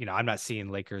I'm not seeing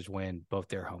Lakers win both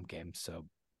their home games. So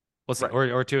we'll see. Right.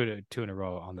 Or two in a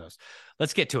row on those.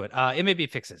 Let's get to it. MAB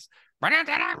fixes. I'm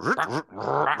the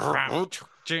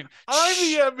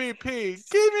MVP.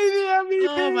 Give me the MVP.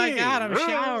 Oh my God,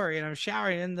 I'm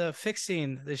showering in the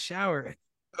fixing the shower.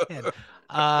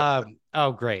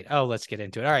 Oh great. Oh, let's get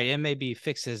into it. All right, MAB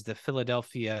fixes the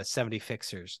Philadelphia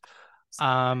 76ers.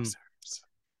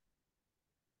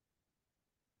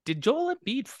 Did Joel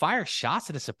Embiid fire shots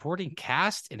at a supporting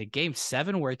cast in a game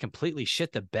 7 where he completely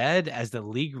shit the bed as the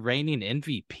league reigning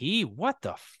MVP? What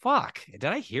the fuck? Did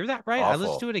I hear that right? Awful. I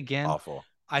listened to it again. Awful.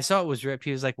 I saw it was ripped.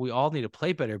 He was like, we all need to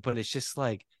play better, but it's just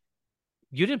like,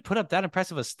 you didn't put up that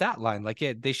impressive a stat line. Like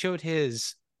they showed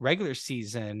his regular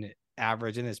season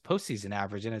average and his postseason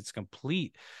average, and it's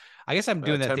complete. I guess I'm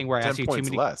doing that thing where I ask you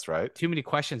too many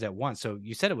questions at once. So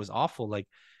you said it was awful. Like,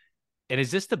 and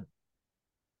is this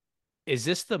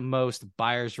the most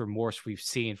buyer's remorse we've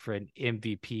seen for an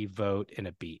MVP vote in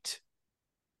a beat?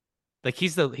 Like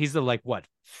he's the like what,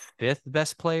 5th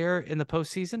best player in the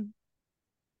postseason?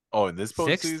 Oh, in this 6th?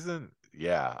 postseason?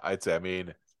 Yeah, I'd say. I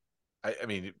mean,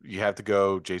 you have to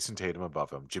go Jason Tatum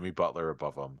above him, Jimmy Butler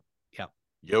above him. Yeah.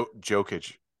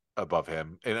 Jokic above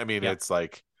him. And I mean, Yep. It's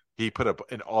like he put up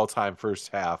an all-time first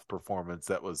half performance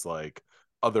that was like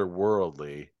otherher'd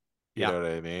You know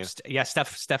what I mean? Yeah,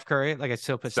 Steph Curry. Like I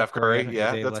still put Steph Curry.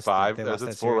 Yeah, that's 5.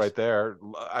 That's 4 right there.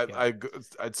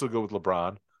 I'd still go with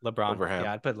LeBron. Over him.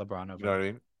 Yeah, I'd put LeBron over. You know what I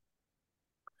mean?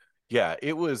 Yeah,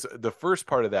 it was the first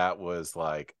part of that was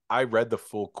like I read the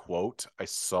full quote. I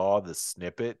saw the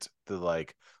snippet, the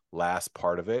like last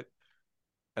part of it.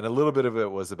 And a little bit of it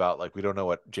was about like we don't know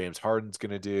what James Harden's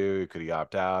going to do. Could he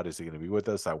opt out? Is he going to be with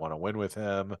us? I want to win with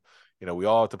him. We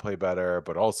all have to play better,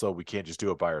 but also we can't just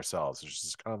do it by ourselves. It's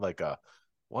just kind of like a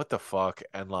what the fuck?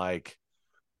 And like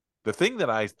the thing that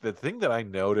I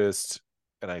noticed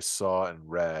and I saw and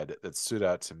read that stood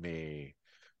out to me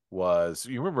was,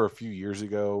 you remember a few years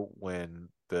ago when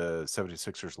the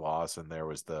 76ers lost and there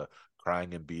was the crying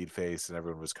Embiid face and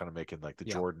everyone was kind of making like the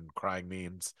Jordan crying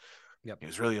memes. Yep. He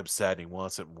was really upset and he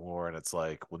wants it more. And it's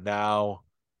like, well,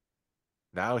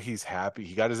 now he's happy.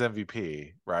 He got his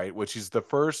MVP, right? Which is the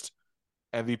first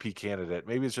MVP candidate.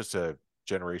 Maybe it's just a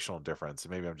generational difference.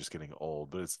 And maybe I'm just getting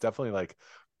old, but it's definitely like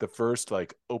the first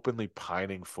like openly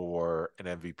pining for an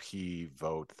MVP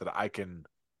vote that I can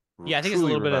I think it's a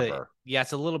little bit of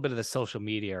it's a little bit of the social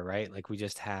media, right? Like we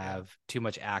just have too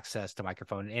much access to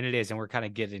microphone, and it is, and we're kind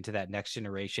of getting into that next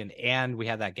generation, and we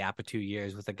have that gap of 2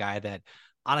 years with a guy that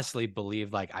honestly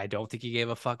believe like I don't think he gave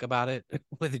a fuck about it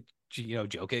with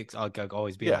Jokic. I'll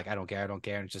always be Yeah. like, I don't care.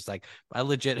 And it's just like I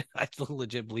legit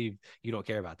believe you don't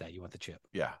care about that. You want the chip.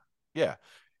 Yeah. Yeah.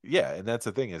 Yeah. And that's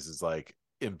the thing is like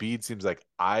Embiid seems like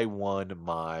I won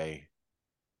my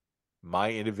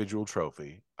individual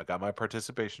trophy. I got my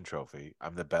participation trophy.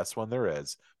 I'm the best one there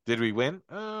is. Did we win?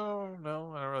 Oh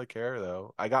no, I don't really care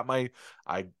though. I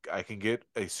can get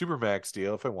a Supermax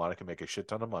deal if I want. I can make a shit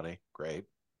ton of money. Great.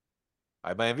 I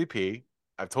have my MVP.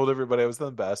 I've told everybody I was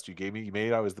the best. You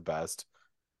made I was the best.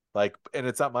 Like, and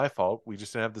it's not my fault. We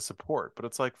just didn't have the support. But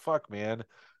it's like, fuck, man.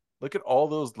 Look at all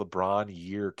those LeBron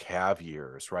Cav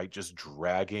years, right? Just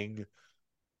dragging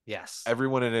Yes.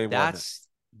 everyone and anyone.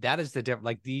 That is the difference.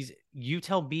 Like these, you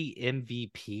tell me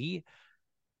MVP,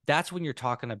 that's when you're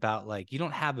talking about like you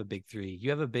don't have a big three, you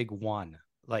have a big one.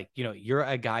 Like, you're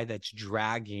a guy that's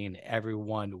dragging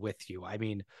everyone with you. I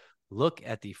mean, look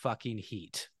at the fucking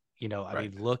Heat. I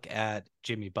Right. mean, look at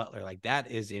Jimmy Butler. Like that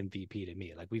is MVP to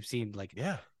me. Like we've seen like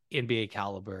Yeah. NBA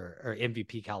caliber or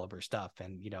MVP caliber stuff,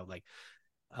 and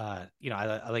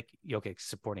I like Jokic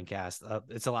supporting cast.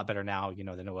 It's a lot better now,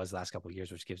 than it was the last couple of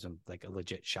years, which gives him like a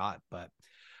legit shot. But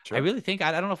I Sure. really think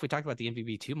I don't know if we talked about the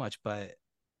MVP too much, but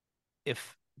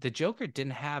if the Joker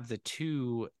didn't have the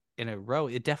two in a row,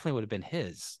 it definitely would have been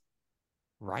his,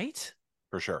 right?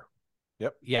 For sure.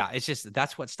 Yep. Yeah, it's just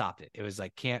that's what stopped it. It was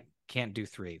like can't do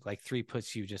three. Like three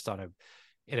puts you just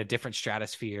in a different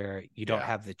stratosphere. You don't Yeah.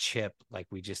 have the chip. Like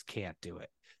we just can't do it.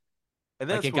 And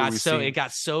Like that's where we've seen it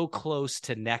got so close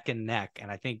to neck and neck,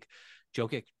 and I think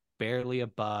Jokic barely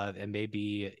above, and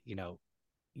maybe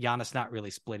Giannis not really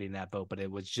splitting that vote, but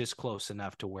it was just close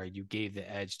enough to where you gave the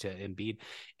edge to Embiid.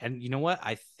 And you know what?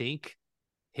 I think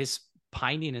his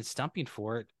pining and stumping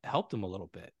for it helped him a little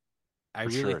bit. I for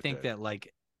really sure it think did. that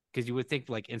like because you would think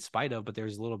like in spite of, but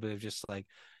there's a little bit of just like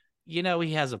he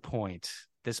has a point.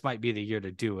 This might be the year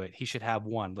to do it. He should have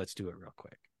one. Let's do it real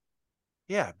quick.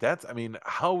 Yeah, I mean,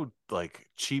 how like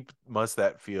cheap must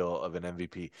that feel of an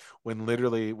MVP when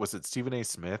literally was it Stephen A.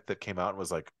 Smith that came out and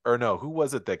was like, or no, who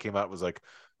was it that came out and was like,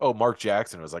 oh, Mark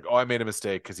Jackson was like, oh, I made a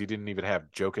mistake because he didn't even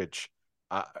have Jokic.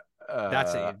 Uh,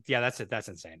 That's uh, it. Yeah, that's it. That's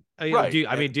insane. right. Do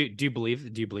you believe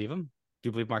him? Do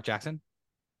you believe Mark Jackson?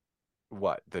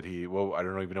 What that he? Well, I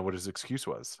don't even know what his excuse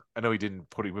was. I know he didn't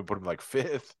put him like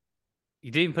fifth,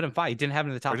 You didn't put him five. You didn't have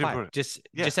him in the or top didn't five. put it. Just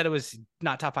Yeah. said it was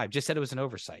not top five. Just said it was an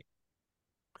oversight.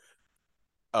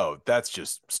 Oh, that's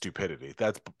just stupidity.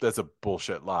 That's a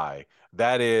bullshit lie.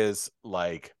 That is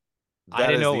like I that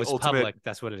didn't is know it the was ultimate. public.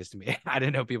 That's what it is to me. I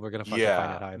didn't know people were gonna fucking find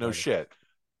out Yeah, how I no voted. shit.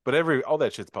 But all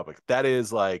that shit's public. That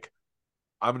is like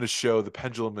I'm going to show the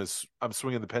pendulum is I'm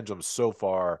swinging the pendulum so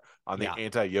far on the Yeah,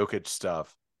 anti-Jokic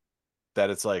stuff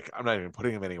that it's like I'm not even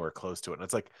putting him anywhere close to it. And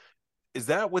it's like, is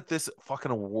that what this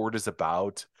fucking award is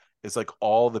about? It's like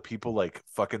all the people like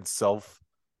fucking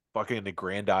fucking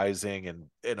aggrandizing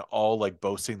and all like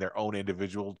boasting their own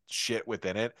individual shit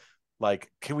within it.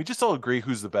 Like, can we just all agree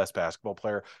who's the best basketball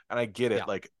player? And I get it. yeah,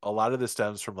 Like, a lot of this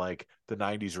stems from like the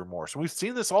 90s remorse. And we've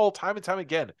seen this all time and time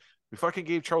again. We fucking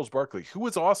gave Charles Barkley, who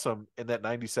was awesome in that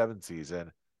 97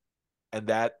 season. And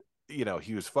that,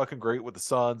 he was fucking great with the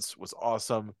Suns, was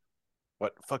awesome.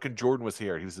 But fucking Jordan was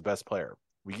here. He was the best player.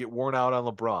 We get worn out on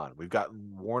LeBron. We've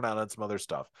gotten worn out on some other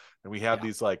stuff. And we have yeah.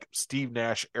 these like Steve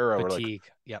Nash era where like, Fatigue.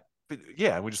 Yep.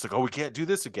 yeah, and we're just like, oh, we can't do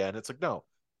this again. It's like, no,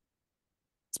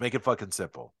 let's make it fucking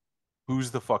simple.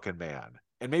 Who's the fucking man?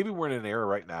 And maybe we're in an era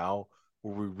right now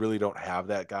where we really don't have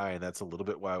that guy, and that's a little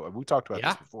bit why we talked about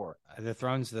this Yeah. before. The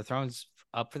throne's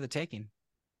up for the taking.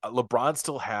 LeBron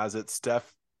still has it.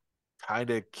 Steph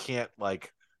kind of can't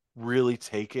like really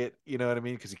take it. You know what I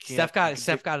mean? Because he can't.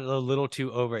 Steph got a little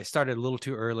too over. It started a little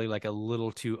too early, like a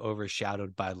little too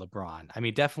overshadowed by LeBron. I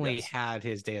mean, definitely Yes. had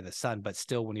his day of the sun, but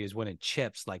still, when he was winning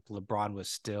chips, like LeBron was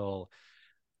still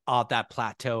at that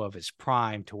plateau of his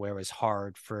prime, to where it was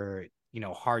hard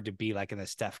to be like in the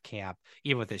Steph camp,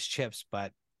 even with his chips.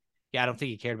 But yeah, I don't think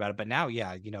he cared about it. But now,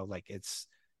 yeah, like it's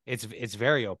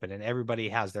very open, and everybody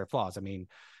has their flaws. I mean,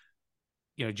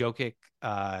 Jokic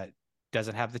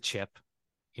doesn't have the chip.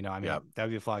 I mean, Yeah. that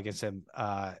would be a flaw against him.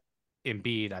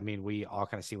 Embiid, I mean, we all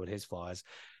kind of see what his flaw is.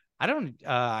 I don't.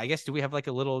 I guess do we have like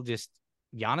a little just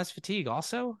Giannis fatigue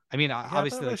also? I mean, Yeah, I'm not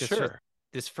obviously, really like sure.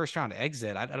 this first round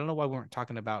exit. I don't know why we weren't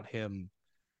talking about him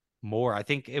more. I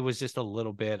think it was just a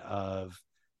little bit of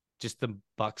just the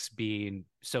Bucks being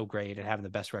so great and having the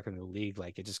best record in the league.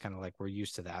 Like it just kind of like we're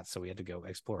used to that, so we had to go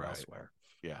explore Right. elsewhere.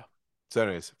 Yeah. So,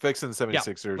 anyways, fixing the Yeah,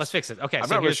 76ers. let's fix it. Okay, I'm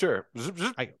so not really here's sure.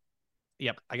 I.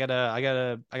 Yep, I got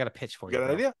a pitch for You you, got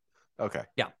an bro. idea? Okay.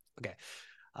 Yeah. Okay.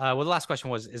 Well, the last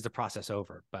question was, is the process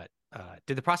over? But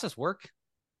did the process work?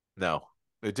 No,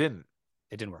 it didn't.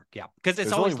 It didn't work. Yeah, because it's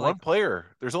There's only always one like, player.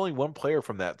 There's only one player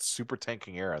from that super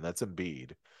tanking era, and that's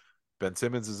Embiid. Ben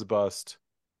Simmons is a bust.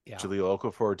 yeah, Jahlil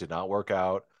Okafor did not work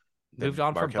out. moved Then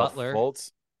on from Markel Butler.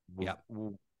 Fultz, Yeah,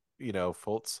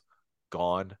 Fultz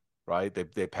gone. Right?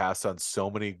 They passed on so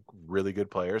many really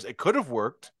good players. It could have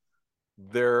worked.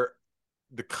 They're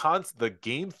the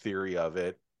game theory of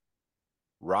it,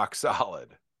 rock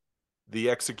solid. The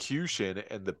execution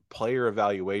and the player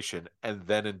evaluation, and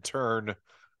then in turn,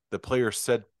 the player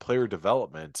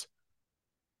development,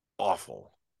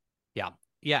 awful. yeah,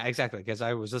 yeah, exactly. Because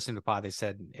I was listening to Pod, they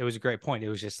said it was a great point. It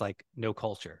was just like no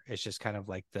culture. It's just kind of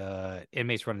like the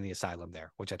inmates running the asylum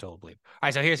there, which I totally believe. All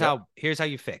right, so Yep. here's how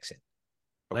you fix it.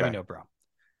 Let me Okay. know, bro.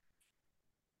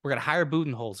 We're gonna hire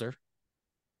Budenholzer, run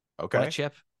a Okay.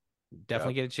 chip,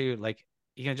 definitely Yep. get it to you. Like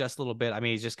you can adjust a little bit. I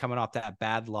mean, he's just coming off that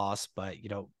bad loss, but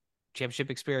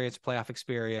championship experience, playoff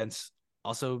experience,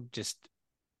 also just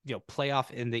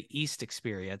playoff in the East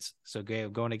experience. So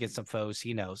going against some foes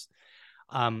he knows.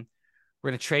 We're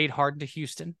gonna trade Harden to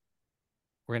Houston.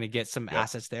 We're gonna get some Yep.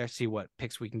 assets there, see what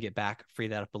picks we can get back, free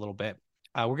that up a little bit.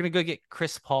 We're gonna go get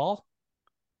Chris Paul.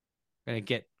 We're gonna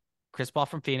get Chris Paul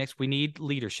from Phoenix. We need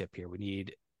leadership here. We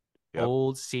need Yep.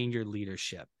 old senior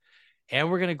leadership. And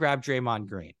we're going to grab Draymond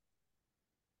Green.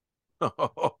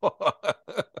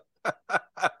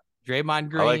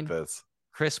 Draymond I like Green, this.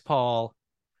 Chris Paul.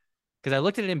 Because I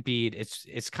looked at Embiid,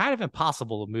 it's kind of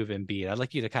impossible to move Embiid. I'd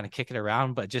like you to kind of kick it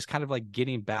around, but just kind of like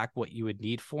getting back what you would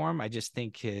need for him. I just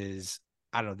think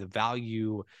I don't know, the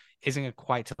value isn't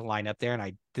quite to line up there.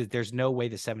 And there's no way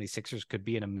the 76ers could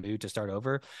be in a mood to start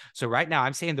over. So right now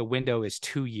I'm saying the window is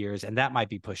 2 years, and that might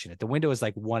be pushing it. The window is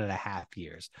like 1.5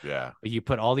 years. Yeah. But you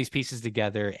put all these pieces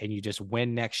together and you just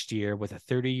win next year with a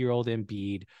 30-year-old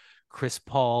Embiid, Chris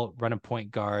Paul running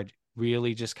point guard,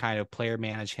 really just kind of player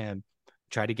manage him,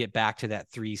 try to get back to that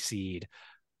 3 seed,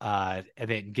 and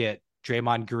then get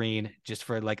Draymond Green just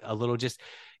for like a little, just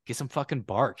get some fucking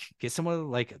bark, get someone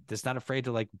like that's not afraid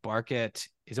to like bark at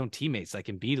his own teammates, like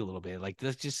Embiid a little bit. Like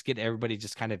let's just get everybody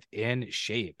just kind of in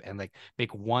shape and like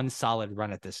make one solid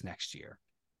run at this next year.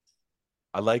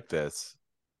 I like this.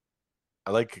 I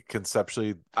like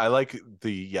conceptually. I like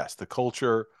the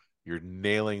culture. You're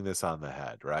nailing this on the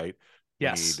head, right? We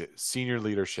Yes. need senior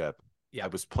leadership. Yeah. I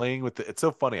was playing with it's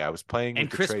so funny. I was playing And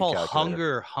with the Chris trade Paul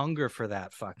calculator. hunger for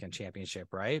that fucking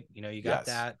championship, right? You got Yes.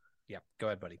 that. Yeah. Go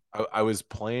ahead, buddy. I was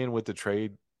playing with the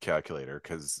trade calculator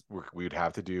because we would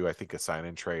have to do, I think, a sign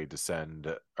and trade to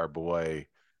send our boy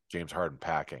James Harden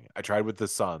packing. I tried with the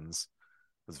Suns.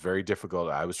 It was very difficult.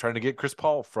 I was trying to get Chris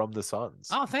Paul from the Suns.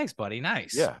 Oh, thanks, buddy.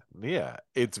 Nice. Yeah.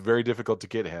 It's very difficult to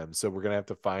get him. So we're gonna have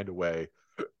to find a way.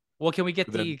 Well, can we get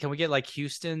Then, can we get like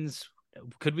Houston's?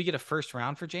 Could we get a first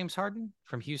round for James Harden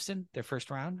from Houston? Their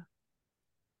first round?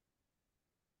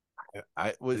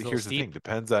 here's the thing.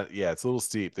 Depends on, it's a little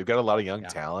steep. They've got a lot of young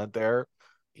talent there,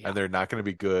 and they're not going to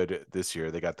be good this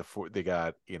year. They got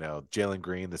Jalen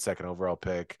Green, the second overall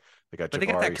pick. They got, but they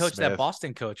got that coach, Smith. that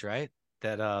Boston coach, right?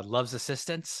 That loves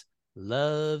assistants,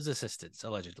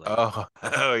 allegedly.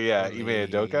 Oh yeah, Ime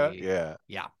Udoka.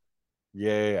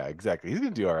 Yeah, exactly. He's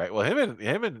gonna do all right. Well,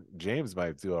 him and James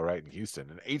might do all right in Houston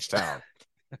and H Town.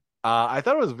 I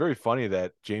thought it was very funny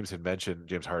that James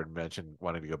Harden mentioned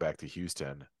wanting to go back to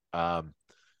Houston.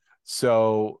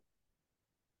 So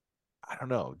I don't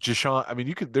know, Jashawn. I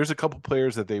mean, there's a couple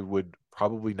players that they would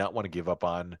probably not want to give up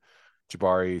on: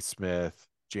 Jabari Smith,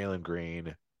 Jalen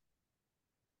Green,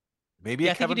 maybe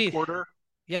a Kevin Porter.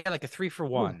 Yeah, like a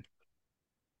 3-for-1.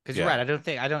 Because you're right. I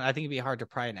think it'd be hard to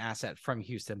pry an asset from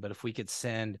Houston, but if we could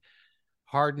send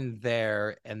Harden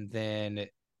there, and then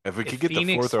if we could get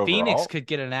the fourth overall, Phoenix could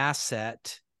get an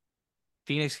asset.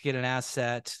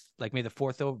 Like maybe the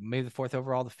fourth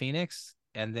overall to Phoenix,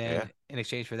 and then in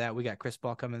exchange for that, we got Chris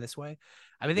Paul coming this way.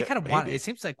 I mean, they kind of want. It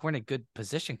seems like we're in a good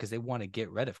position because they want to get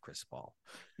rid of Chris Paul.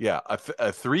 Yeah, a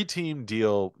 3-team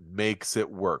deal makes it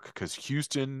work because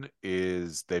Houston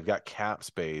they've got cap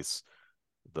space.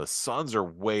 The Suns are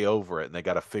way over it, and they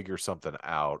got to figure something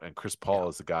out. And Chris Paul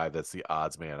is the guy that's the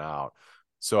odds man out.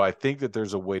 So I think that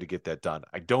there's a way to get that done.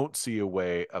 I don't see a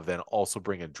way of then also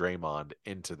bringing Draymond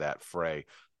into that fray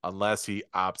unless he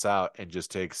opts out and just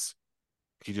takes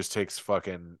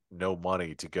fucking no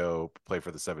money to go play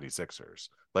for the 76ers.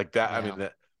 Like that. Yeah. I mean,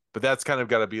 but that's kind of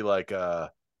got to be like,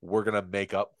 we're going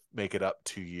to make it up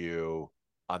to you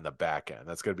on the back end.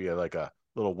 That's going to be like a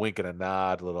little wink and a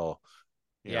nod, little,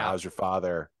 how's your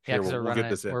father? Here, we'll get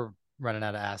this in. We're running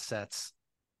out of assets.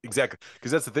 Exactly.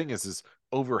 Because that's the thing is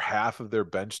over half of their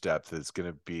bench depth is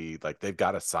going to be like, they've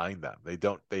got to sign them.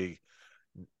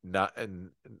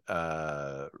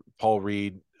 Paul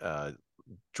Reed,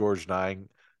 George Nine,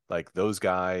 Like those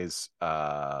guys,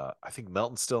 I think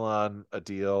Melton's still on a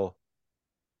deal.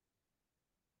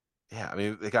 Yeah, I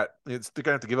mean they're gonna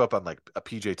have to give up on like a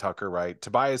PJ Tucker, right?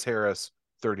 Tobias Harris,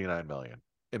 39 million.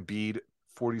 Embiid,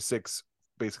 46,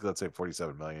 basically let's say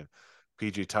 47 million.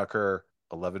 PJ Tucker,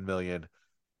 11 million.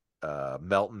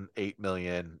 Melton, 8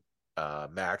 million.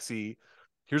 Maxi.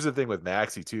 Here's the thing with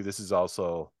Maxi too. This is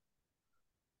also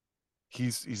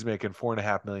he's making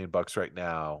 $4.5 million right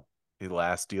now. The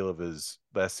last year of his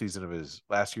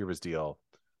deal.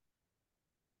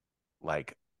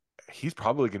 Like he's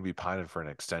probably going to be pining for an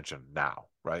extension now,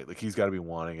 right? Like he's got to be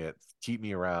wanting it. Keep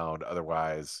me around,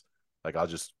 otherwise, like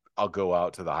I'll go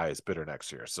out to the highest bidder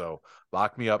next year. So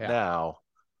lock me up now.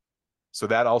 So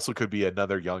that also could be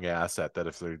another young asset that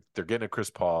if they're getting a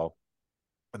Chris Paul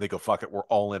and they go fuck it, we're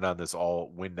all in on this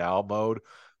all win now mode.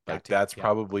 Like that's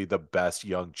probably the best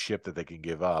young chip that they can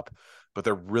give up. But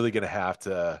they're really going to have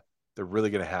to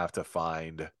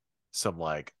find some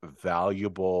like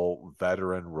valuable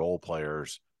veteran role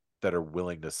players that are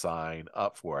willing to sign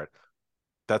up for it.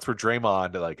 That's where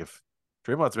Draymond, like if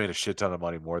Draymond's made a shit ton of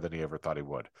money more than he ever thought he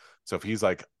would. So if he's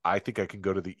like, I think I can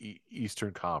go to the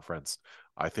Eastern Conference,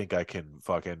 I think I can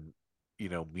fucking,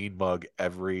 mean mug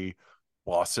every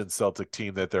Boston Celtic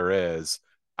team that there is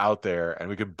out there, and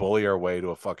we can bully our way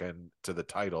to the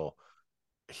title.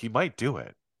 He might do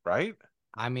it, right?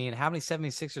 I mean, how many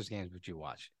 76ers games would you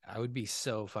watch? I would be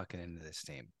so fucking into this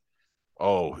team.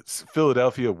 Oh,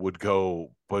 Philadelphia would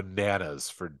go bananas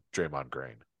for Draymond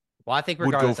Green. Well, I think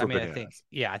regardless,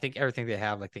 I think everything they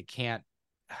have, like they can't,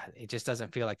 it just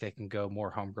doesn't feel like they can go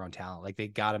more homegrown talent. Like they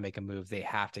got to make a move. They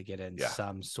have to get in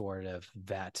some sort of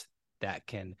vet that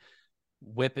can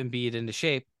whip Embiid into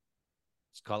shape.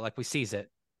 It's called like we sees it.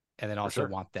 And then also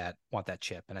want that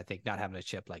chip. And I think not having a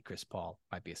chip like Chris Paul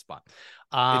might be a spot.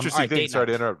 Interesting thing. Sorry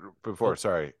to interrupt before.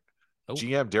 Sorry.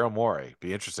 GM Daryl Morey.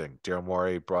 Be interesting. Daryl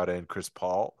Morey brought in Chris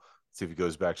Paul. See if he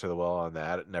goes back to the well on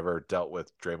that. It never dealt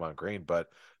with Draymond Green, but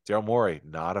Daryl Morey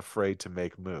not afraid to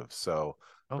make moves. So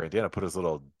Brandana put his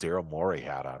little Daryl Morey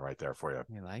hat on right there for you.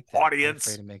 You like that? Audience.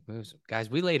 Not afraid to make moves. Guys,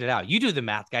 we laid it out. You do the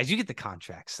math, guys. You get the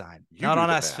contract signed. Not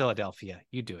on us, math. Philadelphia.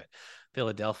 You do it.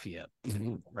 Philadelphia,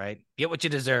 right? Get what you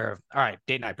deserve. All right,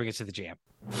 date night. Bring us to the jam.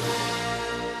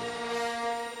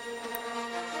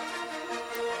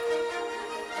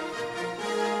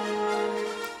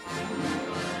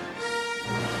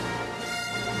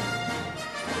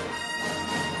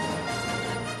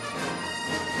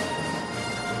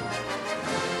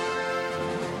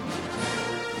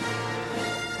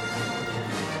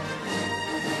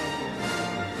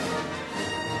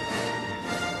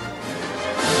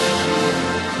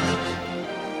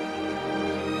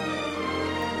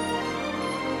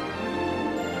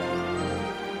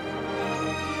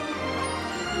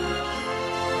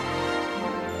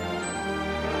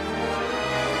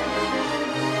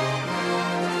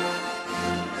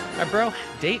 Bro,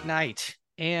 date night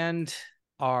and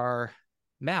our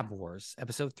MAB Wars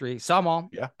episode 3. Saw them all.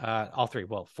 Yeah. All 3.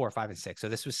 Well, 4, 5, and 6. So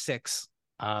this was 6.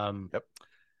 Yep.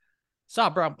 Saw,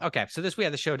 bro. Okay. So we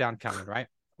had the showdown coming, right?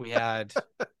 We had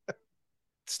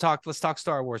let's talk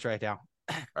Star Wars right now.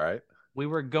 All right. We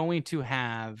were going to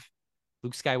have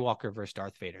Luke Skywalker versus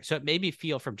Darth Vader. So it made me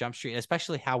feel from Jump Street,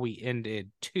 especially how we ended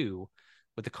 2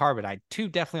 with the Carbonite. 2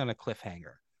 definitely on a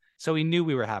cliffhanger. So we knew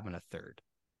we were having a third.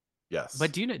 Yes.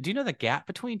 But do you know the gap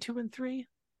between 2 and 3?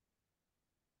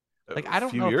 Like I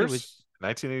don't know years? if it was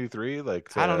 1983.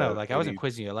 Like I don't know. Like 80... I wasn't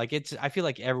quizzing you. Like I feel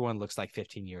like everyone looks like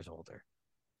 15 years older.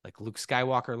 Like Luke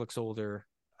Skywalker looks older.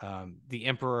 The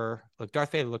Emperor, look,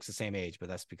 Darth Vader looks the same age, but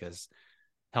that's because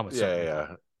helmet's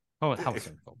yeah. Oh,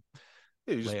 helmet's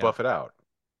yeah, you just buff it out.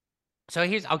 So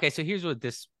here's what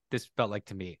this felt like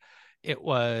to me. It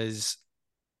was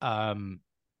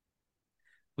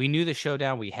we knew the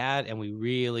showdown we had, and we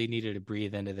really needed to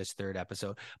breathe into this third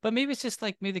episode. But maybe it's just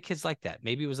like maybe the kids like that.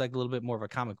 Maybe it was like a little bit more of a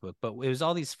comic book. But it was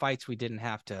all these fights we didn't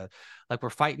have to. Like we're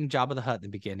fighting Jabba the Hutt in the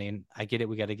beginning. I get it.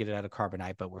 We got to get it out of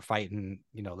Carbonite, but we're fighting,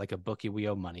 like a bookie we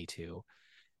owe money to.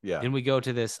 Yeah. Then we go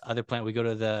to this other planet. We go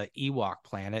to the Ewok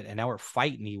planet, and now we're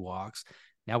fighting Ewoks.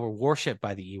 Now we're worshipped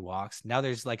by the Ewoks. Now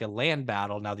there's like a land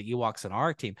battle. Now the Ewoks on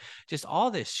our team. Just all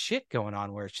this shit going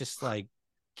on where it's just like,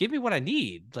 give me what I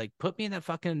need. Like, put me in that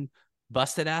fucking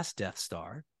busted ass Death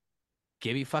Star.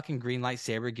 Give me fucking green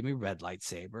lightsaber. Give me red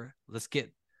lightsaber. Let's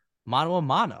get mano a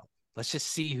mano. Let's just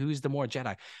see who's the more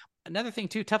Jedi. Another thing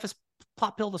too, toughest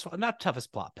plot pill. Not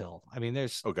toughest plot pill. I mean,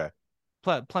 there's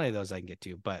plenty of those I can get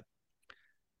to, but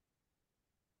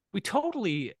we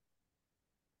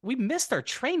missed our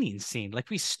training scene. Like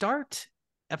we start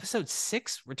episode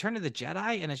 6, Return of the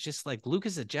Jedi, and it's just like Luke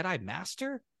is a Jedi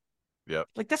master. Yep.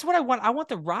 Like that's what I want. I want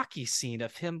the Rocky scene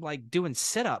of him like doing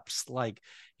sit-ups, like,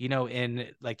 in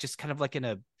like just kind of like in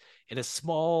a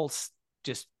small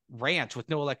just ranch with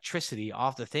no electricity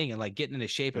off the thing and like getting into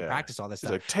shape and Yeah. practice all that He's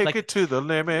stuff. like, take Like, it to the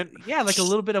limit. yeah, like a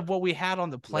little bit of what we had on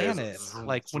the Laser. planet,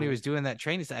 like when he was doing that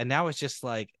training stuff. And now it's just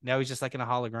like, now he's just like in a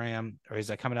hologram, or he's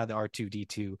like coming out of the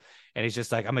R2D2, and he's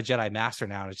just like, I'm a Jedi Master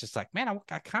now. And it's just like, man,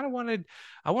 I kind of wanted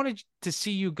to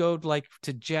see you go like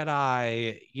to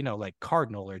Jedi, like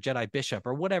Cardinal or Jedi Bishop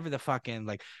or whatever the fucking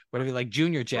like whatever, like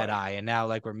junior Jedi, Right. and now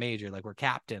like we're major, like we're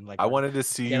captain, like I we're wanted to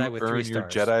see Jedi you with three earn your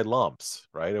stars. Jedi lumps,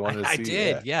 right? I wanted to I see,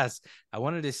 yeah. did, yes. I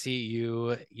wanted to see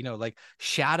you, like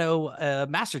shadow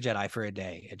Master Jedi for a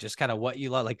day, and just kind of what you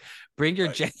love. Like bring your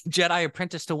Right. Jedi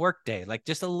apprentice to work day, like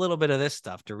just a little bit of this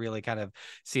stuff to really kind of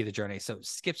see the journey. So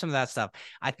skip some of that stuff.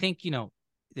 I think,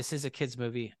 this is a kids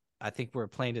movie. I think we're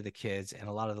playing to the kids, and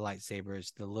a lot of the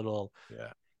lightsabers,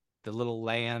 Yeah. the little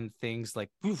land things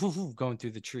like going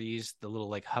through the trees, the little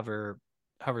like hover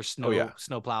Oh yeah.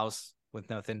 snow plows with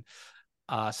nothing.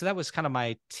 So that was kind of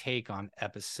my take on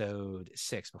episode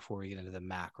 6 before we get into the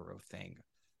macro thing.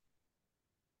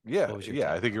 Yeah. What was your Yeah.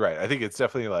 take I think on you're right. I think it's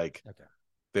definitely like it? Okay.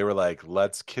 they were like,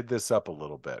 let's kid this up a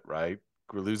little bit, right?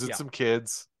 We're losing Yeah. some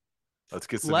kids. Let's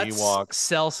get some Let's Ewoks.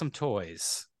 sell some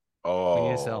toys. We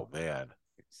need to Oh man.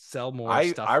 sell more I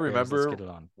stuffed bears. Let's remember get it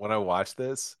on. when I watched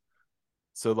this.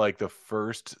 So like the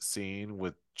first scene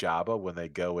with Jabba when they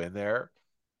go in there,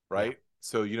 Yeah. right?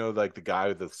 So like the guy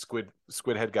with the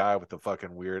squid head guy with the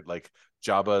fucking weird like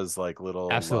Jabba's like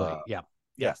little Absolutely. Yeah.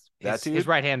 yeah, Yes. that His dude,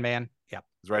 right hand man. Yeah.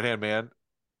 his right hand man.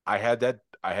 I had that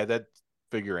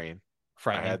figurine. I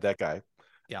Frightening. had that guy.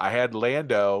 Yeah. I had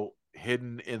Lando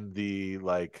hidden in the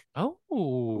like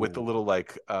with the Oh, little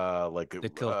like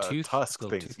the tusk little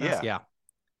things. tooth mask. Yeah. Yeah.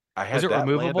 I Was had it that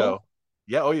removable? Lando.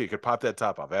 Yeah, oh yeah, you could pop that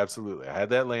top off. Absolutely. I had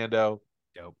that Lando.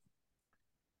 Dope.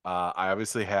 I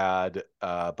obviously had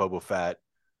Boba Fett.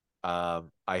 I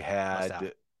Must have.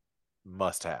 had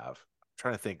must have. I'm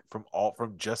trying to think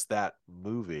from just that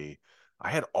movie. I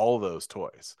had all those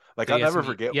toys. Like So I'll never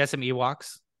forget. you had some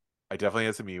Ewoks? I definitely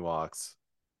had some Ewoks,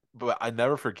 but I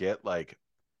never forget. Like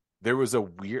there was a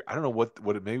weird. I don't know what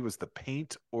it maybe was the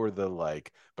paint or the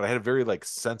like, but I had a very like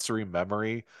sensory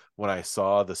memory when I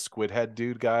saw the squid head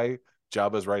dude guy,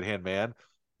 Jabba's right hand man.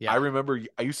 I Yeah. remember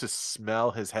I used to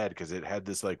smell his head because it had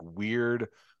this like weird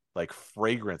like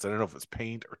fragrance. I don't know if it's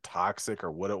paint or toxic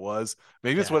or what it was.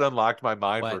 Maybe it's what Yeah. unlocked my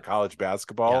mind for What? college Yeah.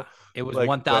 basketball. It was Like,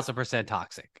 but 1000%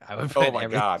 toxic. I would oh put my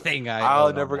God. everything I I'll own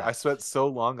on never that. I spent so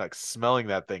long like smelling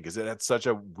that thing because it had such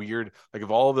a weird like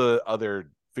of all the other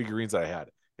figurines I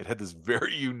had, it had this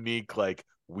very unique, like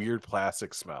weird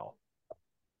plastic smell.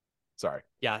 Sorry.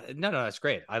 Yeah, no, that's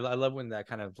great. I love when that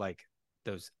kind of like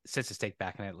those sets a stake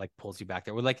back and it like pulls you back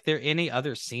there. Were like there any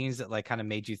other scenes that like kind of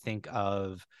made you think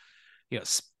of,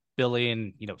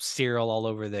 spilling, cereal all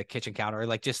over the kitchen counter, or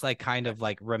like just like kind of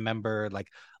like remember like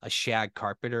a shag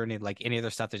carpet or any other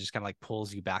stuff that just kind of like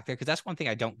pulls you back there? Because that's one thing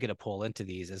I don't get a pull into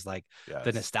these is like the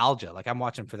Yes. nostalgia. Like I'm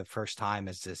watching for the first time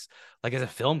as this like as a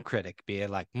film critic, being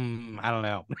like, I don't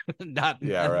know, not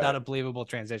Yeah, not right. a believable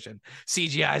transition.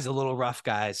 CGI is a little rough,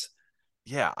 guys.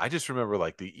 Yeah, I just remember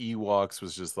like the Ewoks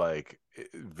was just like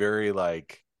very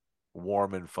like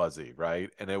warm and fuzzy, right?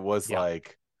 And it was Yeah.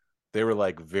 like they were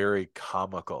like very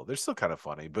comical. They're still kind of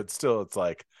funny, but still it's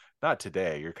like not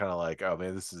today. You're kind of like, oh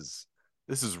man, this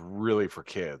is really for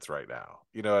kids right now.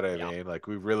 You know what I Yeah. mean? Like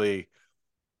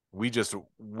we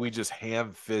just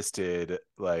ham-fisted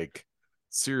like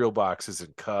cereal boxes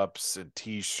and cups and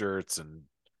t-shirts and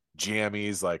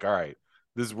jammies like all right,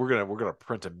 this we're gonna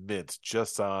print a mint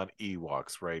just on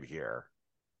Ewoks right here.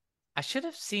 I should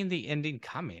have seen the ending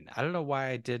coming. I don't know why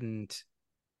I didn't.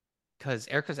 Because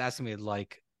Erica's asking me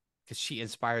like, because she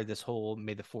inspired this whole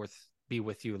 "May the Fourth be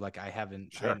with you." Like I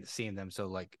Sure. hadn't seen them, so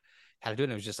like how to do it.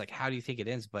 And it was just like, how do you think it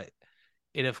ends? But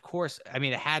it, of course, I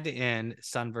mean, it had to end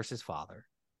son versus father,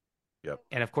 Yep.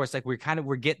 and of course, like we're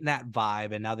getting that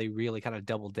vibe, and now they really kind of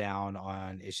double down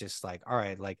on. It's just like, all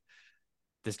right, like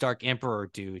this Dark Emperor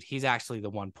dude, he's actually the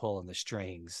one pulling the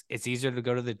strings. It's easier to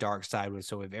go to the dark side with,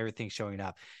 so if everything's showing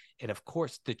up, and of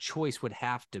course the choice would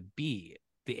have to be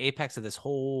the apex of this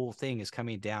whole thing is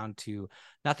coming down to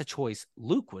not the choice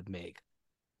Luke would make,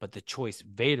 but the choice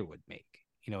Vader would make.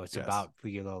 It's Yes. about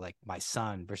like my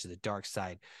son versus the dark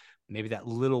side. Maybe that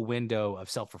little window of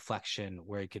self-reflection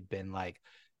where it could have been like,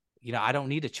 I don't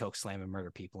need to choke slam and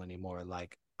murder people anymore.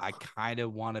 Like I kind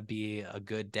of want to be a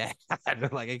good dad.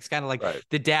 Like it's kind of like Right.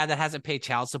 the dad that hasn't paid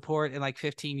child support in like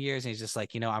 15 years. And he's just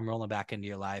like, I'm rolling back into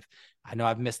your life. I know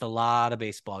I've missed a lot of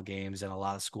baseball games and a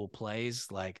lot of school plays.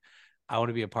 Like I want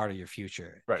to be a part of your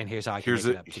future. Right. And here's how I can Here's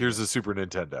make it a up to here's you. a Super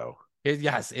Nintendo.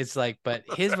 Yes, it's like, but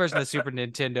his version of the Super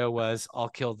Nintendo was I'll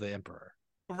kill the Emperor.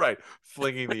 Right.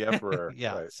 Flinging the Emperor.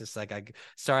 Yeah, Right. it's just like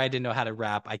sorry I didn't know how to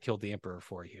rap. I killed the Emperor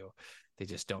for you. They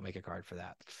just don't make a card for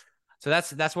that. So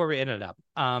that's where we ended up.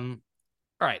 All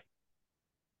right.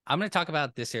 I'm going to talk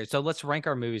about this series. So let's rank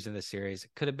our movies in this series.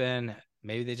 It could have been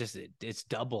maybe it's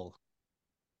double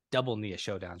Nia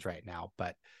showdowns right now,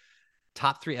 but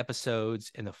top 3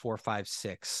 episodes in the 4, 5,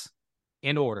 6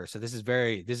 in order. So this is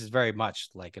very much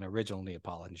like an original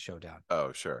Neapolitan showdown.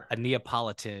 Oh, sure. A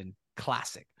Neapolitan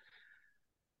classic.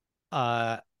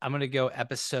 I'm gonna go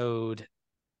episode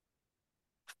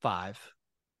 5.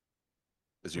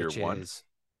 Is your which one?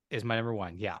 is my number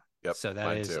 1. Yeah. Yep. So that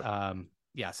mine is too.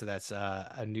 yeah, so that's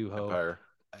A New Hope.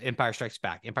 Empire. Strikes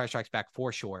Back. Empire Strikes Back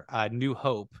for sure. New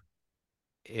Hope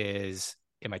is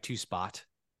in my 2 spot,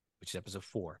 which is episode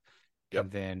 4. Yep.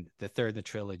 And then the third in the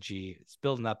trilogy, it's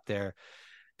building up there.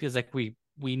 Feels like we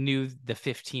knew the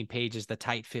 15 pages, the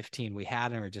tight 15 we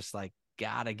had, and we're just like,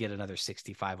 gotta get another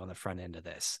 65 on the front end of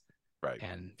this. Right.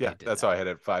 And yeah, that's how I had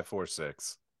it 5, 4,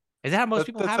 6. Is that how most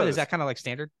people have it? Is that kind of like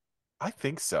standard? I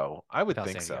think so. I would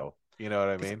think standard, so. Yeah. You know what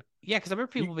I mean? Yeah, because I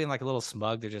remember people being like a little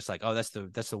smug. They're just like, "Oh, that's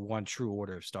the one true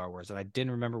order of Star Wars," and I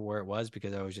didn't remember where it was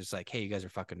because I was just like, "Hey, you guys are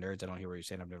fucking nerds. I don't hear what you're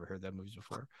saying. I've never heard that movies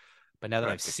before." But now that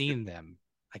I've seen them,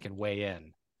 I can weigh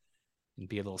in and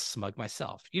be a little smug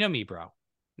myself. You know me, bro.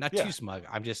 Not too smug.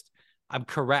 I'm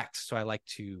correct, so I like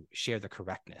to share the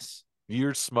correctness.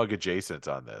 You're smug adjacent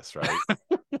on this, right?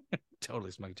 Totally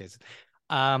smug adjacent.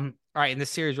 All right, in this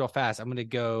series, real fast, I'm gonna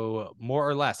go more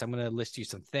or less. I'm gonna list you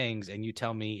some things, and you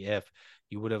tell me if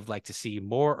you would have liked to see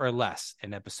more or less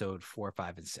in episode 4,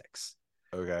 5, and 6.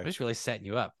 Okay. I'm just really setting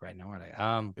you up right now, aren't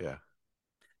I? Yeah.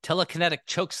 Telekinetic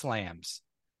choke slams.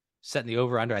 Setting the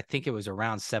over under. I think it was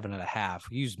around 7.5.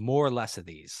 Use more or less of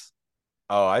these.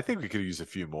 Oh, I think we could use a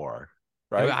few more.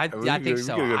 Right? I think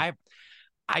so.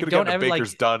 I don't ever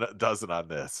baker's dozen on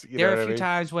this. There are a few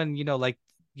times when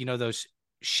those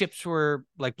ships were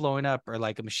like blowing up, or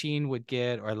like a machine would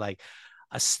get, or like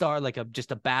a star, like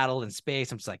just a battle in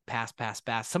space. I'm just like pass.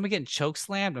 Someone getting choke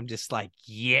slammed. I'm just like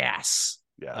yes.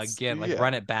 Again, like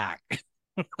run it back.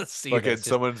 Let's see. Like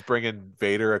someone's bringing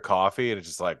Vader a coffee, and it's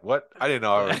just like, what? I didn't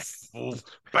know. I was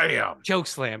bam. Choke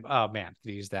slam. Oh man,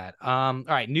 could use that. All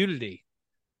right, nudity,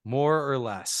 more or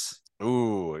less.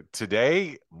 Ooh,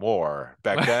 today more.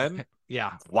 Back then,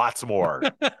 yeah, lots more.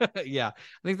 Yeah,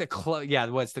 I think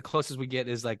what's the closest we get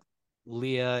is like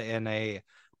Leia in a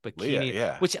bikini.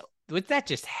 Yeah, which that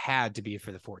just had to be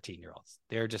for the 14-year-olds.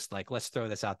 They're just like, let's throw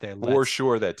this out there. For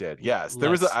sure, that did. Yes, there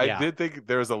was. I did think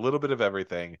there was a little bit of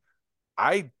everything.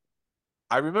 I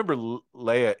remember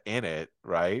Leia in it,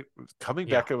 right? Coming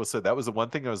back, I will say that was the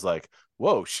one thing I was like,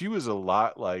 whoa, she was a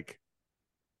lot like.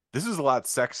 This is a lot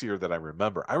sexier than I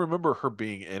remember. I remember her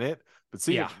being in it, but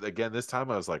seeing it again this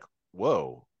time, I was like,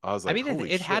 whoa. I was like, I mean,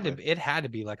 holy it shit, had to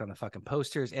be like on the fucking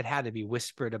posters. It had to be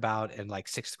whispered about in like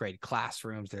 6th grade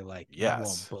classrooms. They're like, you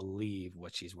won't believe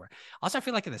what she's wearing. Also, I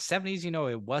feel like in the 70s,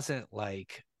 it wasn't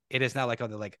like it is now like on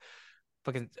the like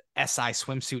fucking SI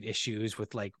swimsuit issues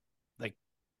with like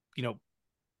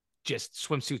just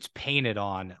swimsuits painted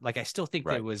on. Like, I still think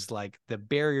there was like the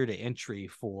barrier to entry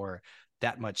for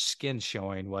that much skin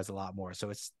showing was a lot more.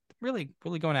 So it's really,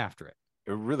 really going after it.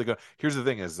 It really go. Here's the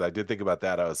thing is I did think about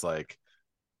that. I was like,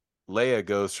 Leia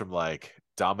goes from like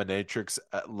dominatrix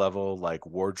level, like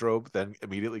wardrobe, then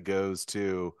immediately goes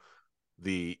to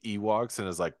the Ewoks and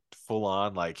is like full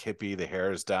on like hippie, the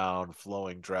hair is down,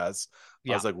 flowing dress.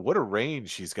 I was like, what a range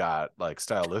she's got, like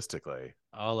stylistically.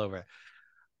 All over it.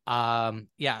 I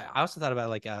also thought about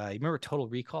like you remember Total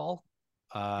Recall?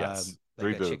 Yes. Like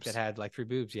 3 that boobs. chick that had like 3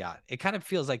 boobs. Yeah. It kind of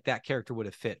feels like that character would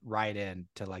have fit right in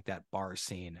to like that bar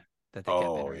scene that they kept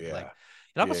entering. Like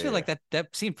it almost feels like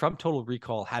that scene from Total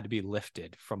Recall had to be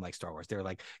lifted from like Star Wars. They were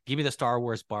like, give me the Star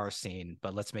Wars bar scene,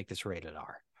 but let's make this rated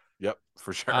R. Yep,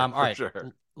 for sure. All right.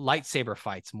 Sure. Lightsaber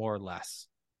fights, more or less.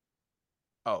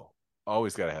 Oh,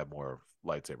 always got to have more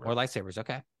lightsabers. More lightsabers.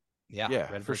 Okay.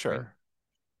 Yeah, for sure.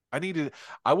 Green.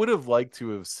 I would have liked to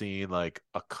have seen like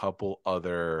a couple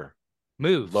other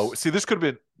moves. See, this could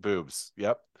have been boobs.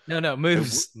 Yep. No,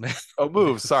 moves.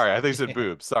 Moves. Sorry, I think you said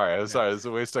boobs. Sorry, I was sorry. I was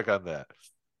way stuck on that.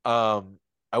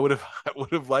 I would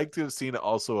have liked to have seen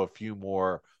also a few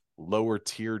more lower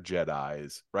tier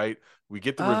Jedis, right? We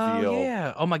get the reveal.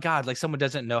 Yeah. Oh my God. Like someone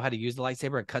doesn't know how to use the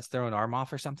lightsaber and cuts their own arm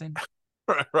off or something.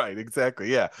 Right,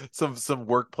 exactly. Yeah. Some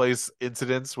workplace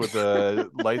incidents with a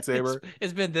lightsaber.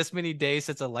 It's been this many days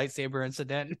since a lightsaber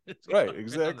incident. Right,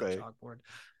 exactly.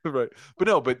 Right.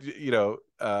 But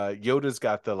Yoda's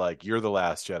got the like, you're the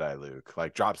last Jedi, Luke,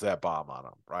 like drops that bomb on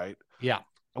him, right? Yeah.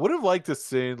 I would have liked to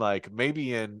see like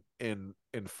maybe in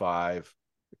in 5.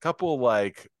 A couple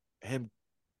like him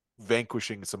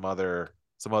vanquishing some other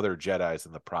Jedis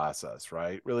in the process,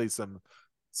 right? Really some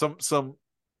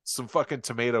some fucking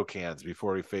tomato cans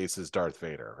before he faces Darth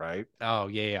Vader, right? Oh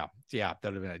yeah. That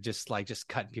would have been it. Just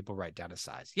cutting people right down to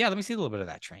size. Yeah, let me see a little bit of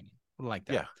that training. I like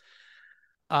that. Yeah.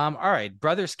 All right,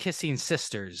 brothers kissing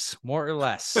sisters, more or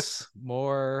less,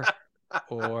 more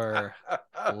or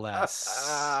less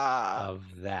of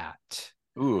that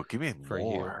Ooh, give me for you.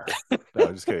 more. No,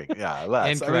 I'm just kidding. Yeah,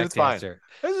 less. I mean, it's Incorrect fine. answer.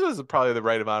 This was probably the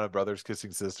right amount of brothers kissing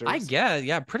I sisters. guess,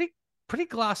 yeah, pretty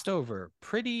glossed over.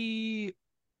 Pretty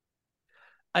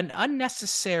an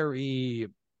unnecessary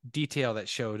detail that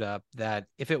showed up that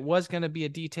if it was going to be a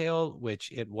detail, which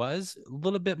it was, a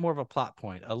little bit more of a plot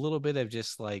point, a little bit of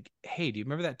just like, hey, do you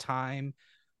remember that time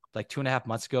like 2.5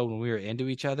 months ago when we were into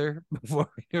each other before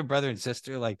we were brother and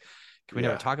sister? Like, can we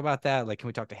never Yeah. talk about that? Like, can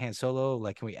we talk to Han Solo?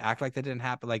 Like, can we act like that didn't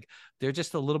happen? Like, they're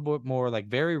just a little bit more like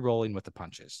very rolling with the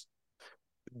punches.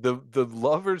 The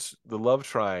love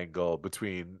triangle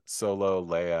between Solo,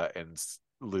 Leia, and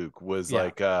Luke was Yeah.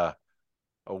 like a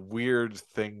weird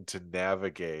thing to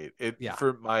navigate. It Yeah.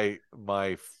 for my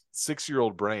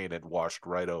 6-year-old brain, it washed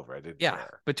right over. I didn't Yeah.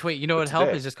 care. Between, you know But what help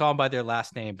today, is just call them by their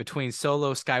last name. Between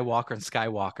Solo, Skywalker, and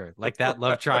Skywalker. Like that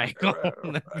love triangle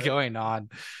right. going on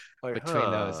Like,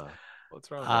 between those. what's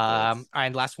wrong with this? All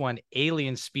right, last one,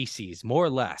 alien species, more or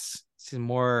less. See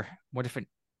more different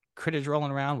critters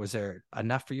rolling around. Was there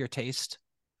enough for your taste?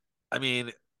 I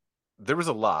mean, there was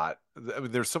a lot. I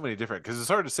mean, there's so many different because it's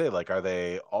hard to say. Like, are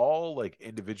they all like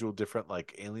individual different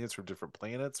like aliens from different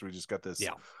planets? We just got this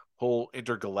Yeah. whole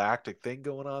intergalactic thing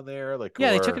going on there. Like,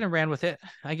 Yeah, they took it or and ran with it.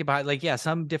 I get by like, yeah,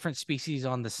 some different species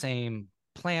on the same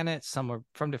planet, some are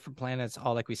from different planets,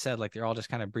 all like we said, like they're all just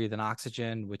kind of breathing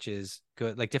oxygen, which is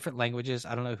good. Like different languages.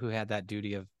 I don't know who had that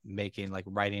duty of making like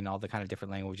writing all the kind of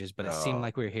different languages, but it seemed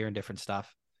like we were hearing different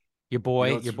stuff. you know,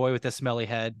 Your it's boy with the smelly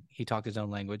head, he talked his own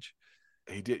language.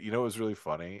 he did. You know, what was really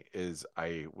funny is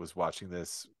I was watching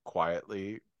this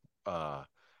quietly, uh,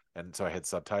 and so I had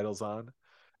subtitles on,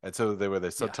 and so they were the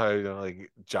Yeah. subtitle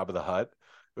like Jabba the Hutt.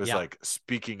 It was Yeah. like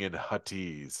speaking in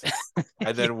Huttese, and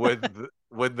Yeah, then when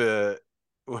the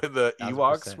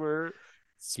Ewoks 1000%. were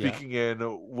Yeah. speaking in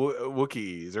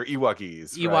Wookiees or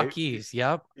Ewokese, right? Ewokese.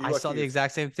 Yep. I saw the Ewokese.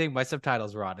 exact same thing. My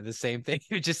subtitles were on and the same thing.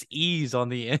 It just ease on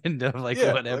the end of like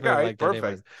Yeah, like all whatever right, like their name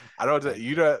was. perfect. I don't Like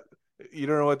you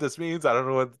don't know what this means. I don't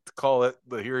know what to call it,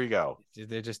 but here you go.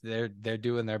 they're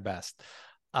doing their best.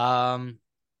 All Do you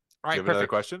right, have another perfect.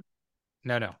 question?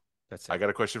 No. That's I it. got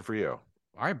a question for you. All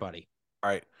right, buddy. All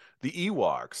right. The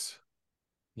Ewoks,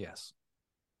 Yes.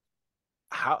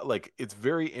 how like it's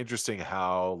very interesting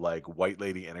how like white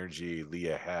lady energy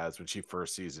Leah has when she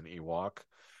first sees an Ewok.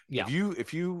 Yeah.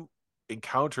 If you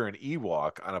encounter an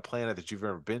Ewok on a planet that you've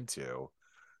never been to,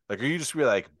 like are you just be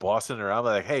like bossing around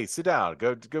like, hey, sit down,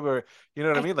 go over, you know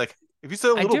what I I mean? Like if you see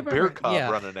a I do little bear remember, cub yeah.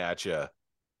 running at you, you're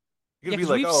Yeah, gonna be because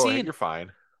like, we've oh, hey, seen you're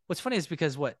fine. what's funny is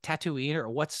because what Tatooine or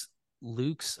what's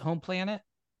Luke's home planet?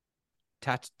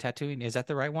 Tatooine, is that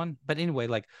the right one? But anyway,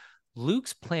 like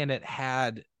Luke's planet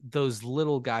had those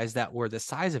little guys that were the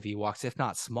size of Ewoks, if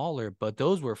not smaller, but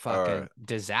those were fucking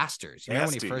disasters. You remember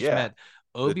when he Nasty, first yeah. met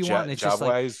The Obi-Wan? And it's just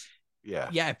like, Jabwise, yeah.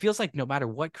 yeah, it feels like no matter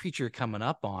what creature you're coming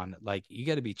up on, like you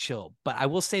got to be chill. But I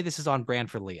will say this is on brand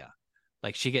for Leah.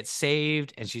 Like she gets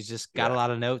saved and she's just got a Yeah.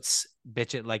 lot of notes.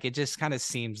 Bitch it. Like it just kind of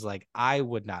seems like I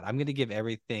would not. I'm going to give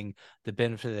everything the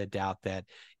benefit of the doubt that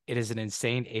it is an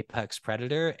insane apex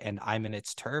predator and I'm in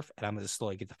its turf and I'm going to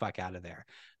slowly get the fuck out of there.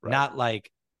 Right. Not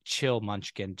like chill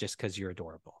munchkin just because you're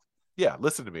adorable. Yeah,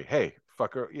 listen to me. Hey,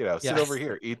 fucker, sit Yeah. over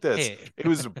here, eat this. Hey, It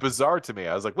was bizarre to me.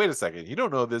 I was like, wait a second, you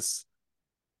don't know this.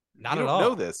 You not at don't know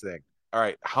all. this thing. All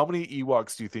right, how many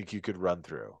Ewoks do you think you could run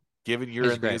through, given you're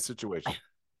He's in the great. situation?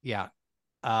 Yeah.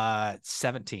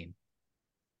 17.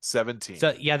 17.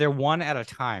 So yeah, they're one at a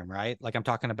time, right? Like I'm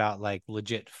talking about like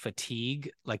legit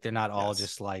fatigue. Like they're not all Yes.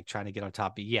 just like trying to get on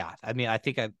top. But yeah, I mean, I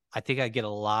think I get a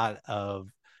lot of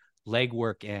leg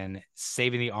work in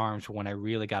saving the arms for when I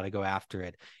really got to go after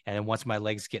it. And then once my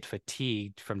legs get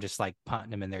fatigued from just like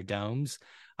punting them in their domes,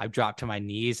 I've dropped to my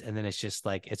knees, and then it's just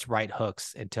like it's right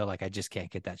hooks until like I just can't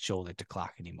get that shoulder to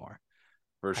clock anymore.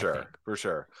 For I think. sure. For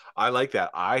sure. I like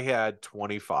that. I had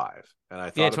 25 and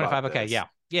I Yeah, thought about 25. Okay, this.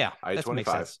 yeah, I had that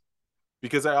makes 25 sense.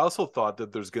 because I also thought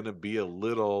that there's going to be a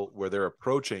little where they're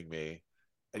approaching me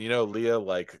and Leah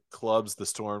like clubs the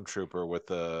stormtrooper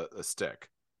with a stick.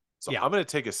 So Yeah, I'm going to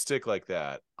take a stick like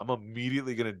that. I'm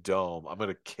immediately going to dome. I'm going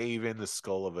to cave in the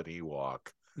skull of an Ewok.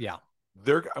 yeah,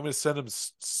 I'm going to send him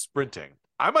sprinting.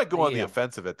 I might go on the yeah.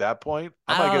 offensive at that point.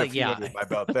 I might get Oh a few yeah. under my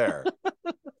belt there.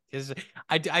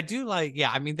 I do like,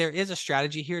 yeah, I mean, there is a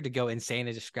strategy here to go insane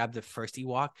and just grab the first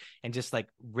Ewok and just like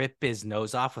rip his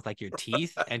nose off with like your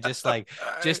teeth and just like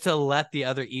just to let the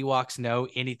other Ewoks know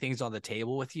anything's on the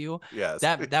table with you. Yes.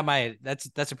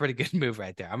 That's a pretty good move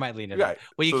right there. I might lean it Right. up.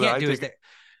 What you So then can't I do is take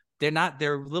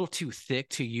they're a little too thick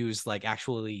to use like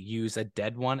actually use a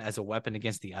dead one as a weapon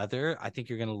against the other. I think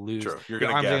you're gonna lose True. You're your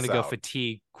gonna arms are gas gonna go out.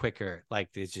 fatigue quicker. Like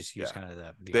it's just use Yeah. kind of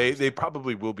the They arms.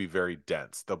 probably will be very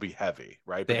dense. They'll be heavy,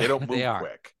 right? But They they don't they move are.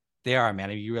 quick. They are, man.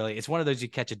 I mean, you really, it's one of those you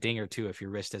catch a ding or two if your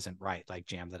wrist isn't right, like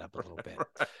jam that up a little bit.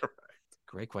 Right.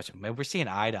 Great question. Man, we're seeing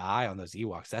eye to eye on those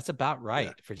Ewoks. That's about right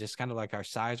Yeah. for just kind of like our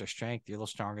size, our strength. You're a little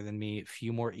stronger than me, a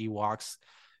few more Ewoks.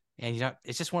 And, you know,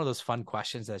 it's just one of those fun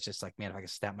questions that's just like, man, if I could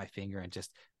snap my finger and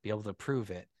just be able to prove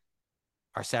it,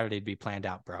 our Saturday would be planned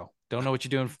out, bro. Don't know what you're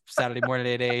doing Saturday morning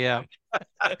at 8 a.m.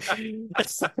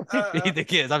 Feed the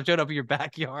kids. I'm showing up in your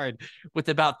backyard with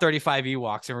about 35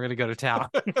 Ewoks, and we're gonna go to town.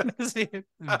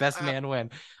 Best man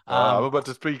win. I'm about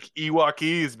to speak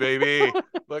Ewokese, baby.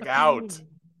 Look out.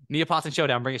 Neapolitan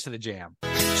Showdown, bring us to the jam.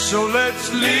 So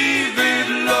let's leave it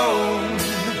alone,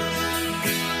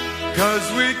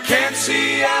 'cause we can't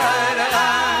see eye to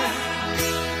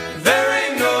eye. There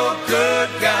ain't no good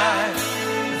guy,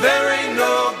 there ain't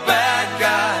no bad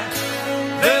guy.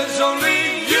 There's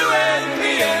only you and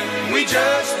me, and we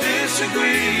just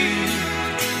disagree.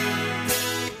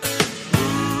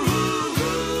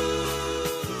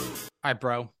 All right,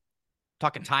 bro.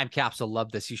 Talking time capsule,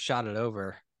 love this. You shot it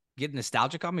over. Getting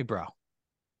nostalgic on me, bro.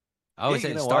 Oh, Yeah, is it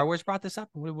you know Star what? Wars brought this up?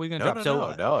 What are we gonna No,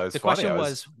 drop? no. It's The funny. question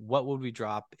was, what would we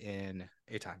drop in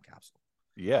a time capsule?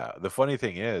 Yeah, the funny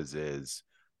thing is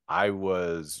I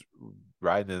was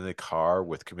riding in the car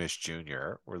with Commish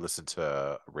Jr. We're listening to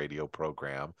a radio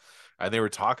program, and they were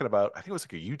talking about, I think it was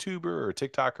like a YouTuber or a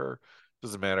TikToker,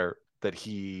 doesn't matter, that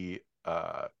he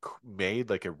made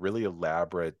like a really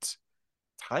elaborate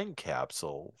time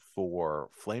capsule for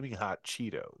Flaming Hot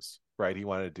Cheetos, right? He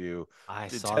wanted to do I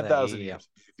did saw 10,000 that. years.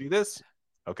 Did you see this?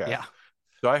 Okay. Yeah.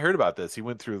 So I heard about this. He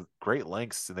went through great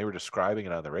lengths and they were describing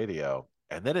it on the radio.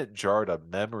 And then it jarred a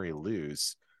memory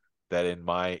loose that in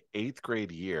my 8th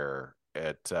grade year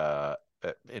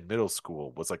in middle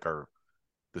school was like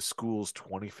the school's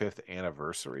 25th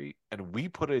anniversary. And we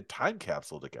put a time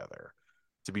capsule together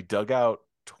to be dug out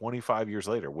 25 years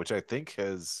later, which I think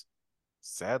has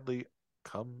sadly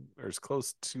come or is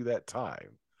close to that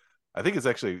time. I think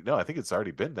it's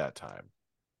already been that time.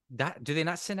 That do they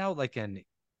not send out like an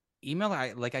email?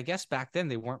 I guess back then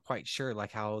they weren't quite sure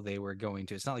like how they were going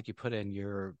to. It's not like you put in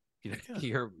your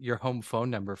your home phone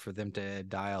number for them to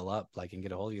dial up like and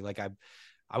get a hold of you. Like I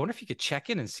wonder if you could check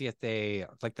in and see if they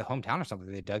like the hometown or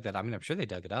something they dug that. I mean, I'm sure they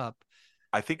dug it up.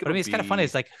 I think But I mean, it's kind of funny.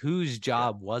 It's like whose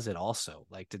job was it also?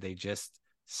 Like, did they just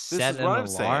set an alarm?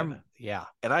 Saying. Yeah.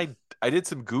 And I did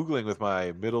some Googling with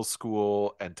my middle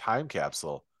school and time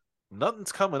capsule.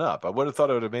 Nothing's coming up. I would have thought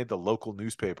I would have made the local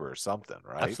newspaper or something,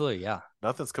 right? Absolutely, yeah.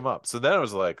 Nothing's come up. So then I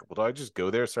was like, well, do I just go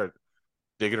there, start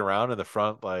digging around in the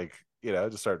front, like,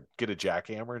 just start get a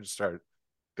jackhammer and just start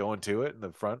going to it in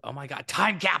the front? Oh my God,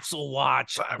 time capsule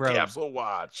watch. Time capsule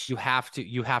watch. You have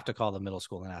to call the middle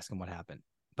school and ask them what happened.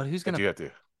 But who's gonna you have to?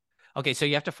 Okay, so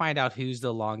you have to find out who's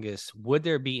the longest. Would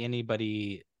there be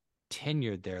anybody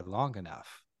tenured there long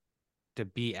enough to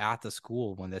be at the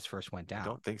school when this first went down? I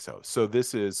don't think so.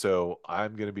 So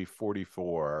I'm going to be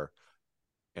 44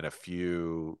 in a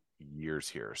few years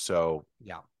here. So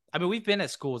yeah, I mean, we've been at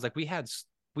schools like we've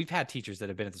had teachers that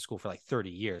have been at the school for like 30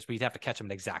 years, but you'd have to catch them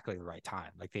at exactly the right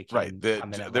time. Like they right, they're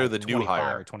like the new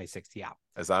hire, 26. Yeah,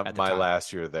 as I'm my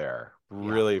last year there,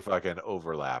 really fucking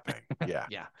overlapping. Yeah,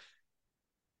 yeah.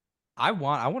 I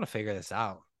want to figure this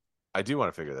out. I do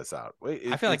want to figure this out. Wait,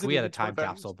 I feel like we had a time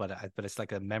capsule, but it's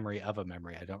like a memory of a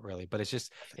memory. I don't really, but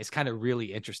it's kind of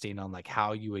really interesting on like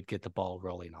how you would get the ball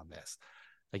rolling on this.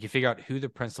 Like you figure out who the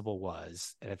principal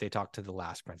was, and if they talk to the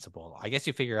last principal, I guess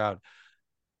you figure out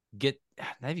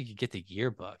maybe you could get the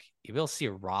yearbook. You'll be able to see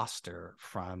a roster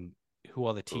from who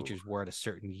all the teachers were at a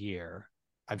certain year.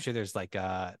 I'm sure there's like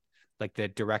the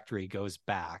directory goes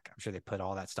back. I'm sure they put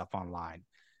all that stuff online.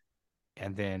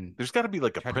 And then there's got to be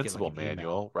like a principal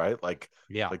manual, right? Like,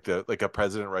 like a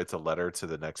president writes a letter to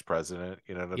the next president.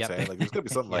 You know what I'm saying? Like, there's gonna be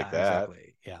something like that.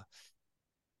 Exactly. Yeah.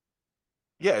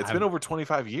 Yeah, it's been over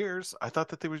 25 years. I thought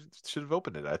that they should have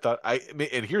opened it.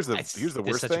 And here's the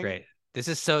worst thing.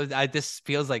 This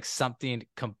feels like something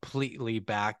completely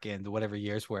back in whatever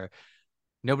years where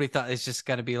nobody thought it's just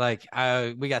gonna be like,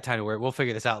 we got time to work. We'll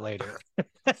figure this out later.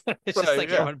 It's just like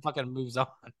everyone fucking moves on.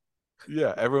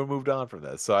 Yeah, everyone moved on from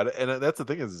this. So, and that's the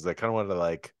thing is I kind of wanted to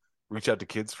like reach out to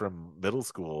kids from middle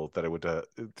school that I went to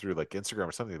through like Instagram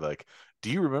or something. Like,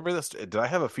 do you remember this? Did I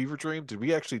have a fever dream? Did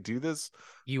we actually do this?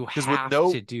 You Because have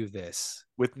to do this.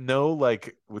 with no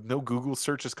Google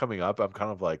searches coming up, I'm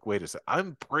kind of like, wait a second.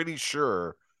 I'm pretty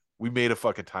sure we made a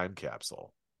fucking time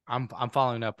capsule. I'm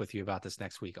following up with you about this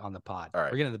next week on the pod. All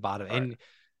right. We're getting to the bottom. All And right.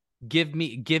 give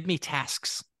me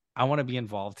tasks. I want to be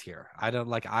involved here.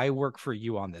 I work for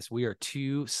you on this. We are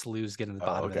two slews getting to the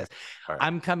bottom of this. All right.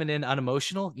 I'm coming in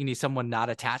unemotional. You need someone not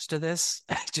attached to this,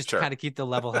 just to kind of keep the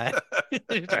level head.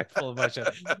 Full emotion.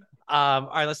 All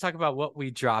right, let's talk about what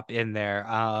we drop in there.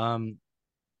 All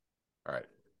right.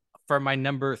 For my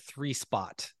number 3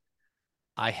 spot,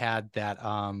 I had that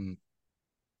man,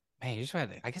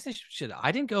 I guess I should.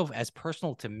 I didn't go as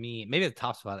personal to me. Maybe the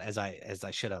top spot as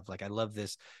I should have. Like, I love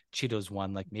this Cheetos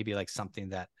one. Like, maybe like something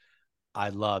that I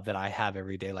love that I have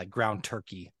every day, like ground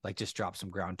turkey. Like, just drop some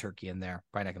ground turkey in there.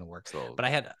 Probably not gonna work. So, but I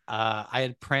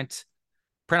had print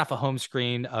off a home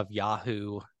screen of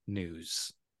Yahoo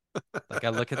News. Like, I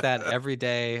look at that every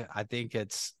day. I think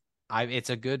it's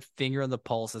a good finger on the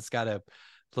pulse. It's got a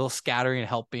little scattering and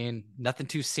helping. Nothing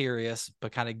too serious,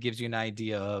 but kind of gives you an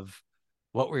idea of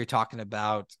what were you talking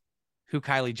about, who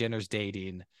Kylie Jenner's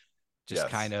dating, just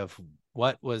kind of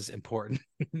what was important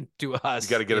to us. You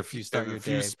got to get a few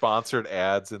sponsored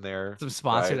ads in there. Some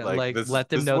sponsored, right? Like let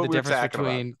them know the difference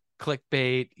between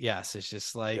clickbait. Yes, it's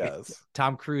just like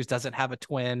Tom Cruise doesn't have a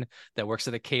twin that works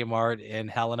at a Kmart in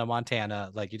Helena,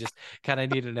 Montana. Like, you just kind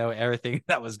of need to know everything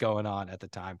that was going on at the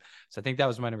time. So I think that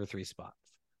was my number 3 spot.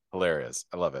 Hilarious.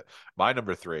 I love it. My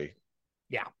number 3.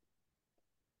 Yeah.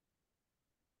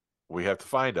 We have to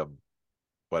find them,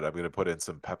 but I'm going to put in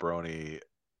some pepperoni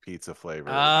pizza flavor.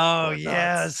 Oh,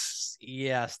 yes.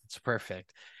 Yes, that's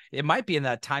perfect. It might be in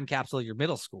that time capsule of your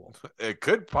middle school. It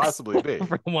could possibly be.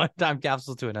 From one time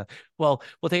capsule to another. Well,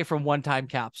 we'll take it from one time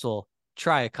capsule,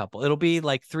 try a couple. It'll be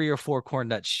like 3 or 4 corn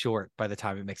nuts short by the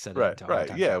time it makes it into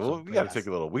right. Yeah, well, we got to take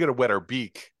a little. We got to wet our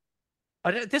beak.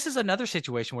 This is another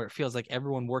situation where it feels like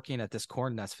everyone working at this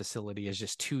corn nuts facility is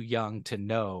just too young to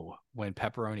know when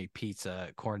pepperoni pizza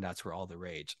corn nuts were all the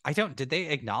rage. Did they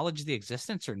acknowledge the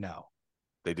existence or no?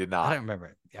 They did not. I don't remember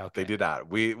it. Yeah, okay. They did not.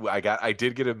 I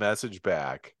did get a message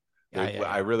back.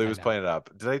 I really was playing it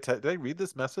up. Did I read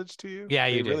this message to you? Yeah,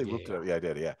 you did. Really whooped it up. Yeah, I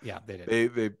did. Yeah. Yeah, they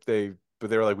did. But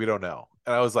they were like, we don't know.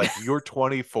 And I was like, you're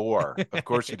 24. Of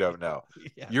course you don't know.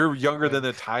 Yeah, you're younger than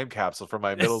the time capsule from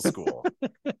my middle school.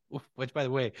 Which, by the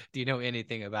way, do you know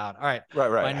anything about? All right.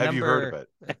 Right. Have you heard of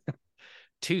it?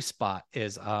 2 spot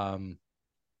is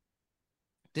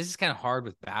this is kind of hard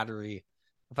with battery.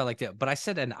 If I like it, but I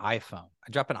said an iPhone.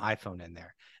 I drop an iPhone in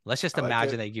there. Let's just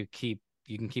imagine that you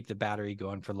can keep the battery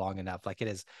going for long enough. Like,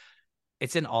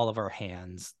 it's in all of our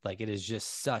hands. Like, it is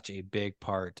just such a big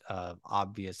part of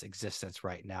obvious existence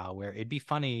right now, where it'd be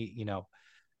funny,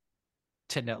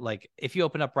 to know, like, if you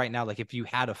open up right now, like if you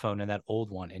had a phone and that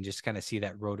old one and just kind of see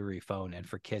that rotary phone, and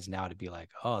for kids now to be like,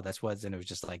 oh, that's what's, and it was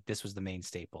just like, this was the main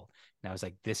staple. And I was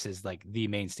like, this is like the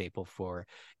main staple for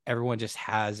everyone. Just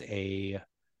has a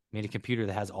computer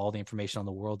that has all the information on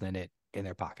the world in it in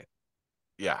their pocket.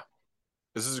 Yeah.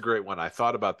 This is a great one. I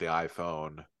thought about the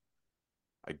iPhone.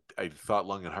 I thought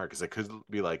long and hard, because I could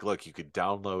be like, look, you could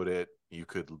download it. You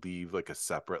could leave like a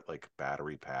separate like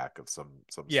battery pack of some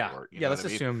sort. Let's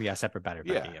assume separate battery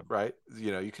pack. Yeah, right.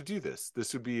 You could do this.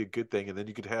 This would be a good thing, and then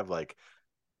you could have like,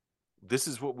 this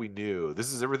is what we knew.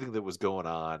 This is everything that was going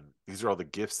on. These are all the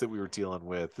gifts that we were dealing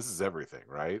with. This is everything,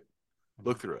 right? Mm-hmm.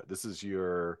 Look through it. This is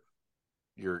your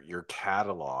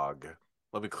catalog.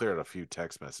 Let me clear out a few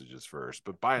text messages first,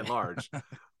 but by and large,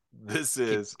 this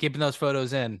is keeping those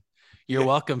photos in. You're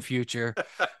welcome, future.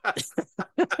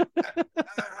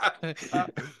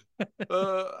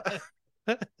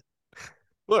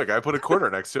 Look, I put a quarter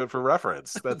next to it for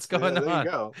reference. That's going on. There you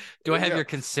go. Do I have your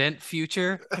consent,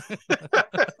 future?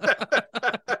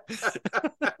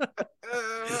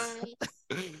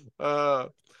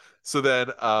 So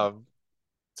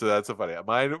that's so funny.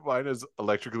 Mine is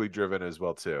electrically driven as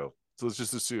well too. So let's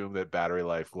just assume that battery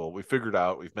life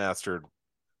we've mastered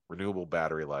renewable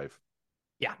battery life.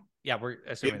 Yeah, we're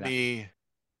assuming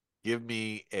Give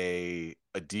me a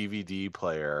DVD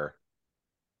player,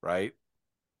 right?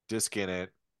 Disc in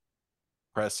it,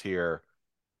 press here,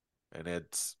 and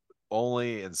it's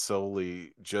only and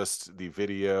solely just the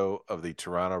video of the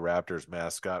Toronto Raptors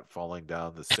mascot falling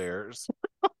down the stairs.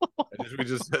 We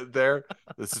just sit there.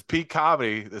 This is peak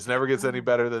comedy. This never gets any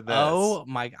better than this. Oh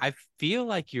my! I feel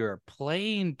like you're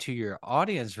playing to your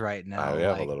audience right now. I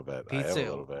have a little bit.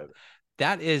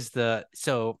 That is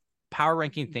so power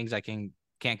ranking things I can't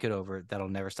get over that'll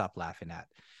never stop laughing at.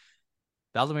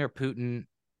 Vladimir Putin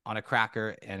on a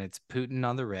cracker, and it's Putin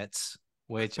on the Ritz,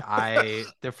 which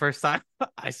the first time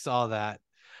I saw that,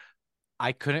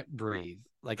 I couldn't breathe.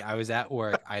 Like, I was at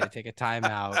work, I had to take a time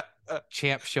out.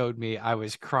 Champ showed me, I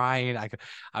was crying.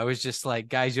 I was just like,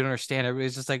 guys, you don't understand.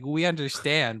 Everybody's just like, we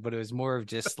understand, but it was more of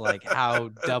just like how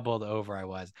doubled over I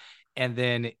was. And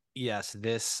then yes,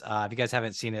 this if you guys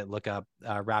haven't seen it, look up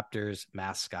Raptors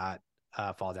mascot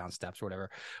fall down steps or whatever.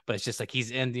 But it's just like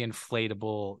he's in the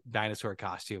inflatable dinosaur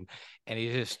costume, and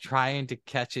he's just trying to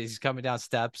catch it. He's coming down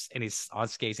steps and he's on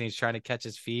skates and he's trying to catch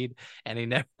his feed, and he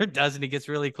never does, and he gets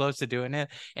really close to doing it.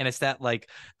 And it's that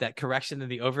correction and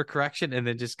the overcorrection, and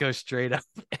then just goes straight up,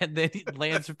 and then he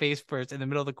lands face first in the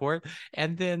middle of the court,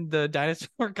 and then the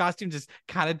dinosaur costume just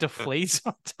kind of deflates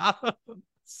on top of him.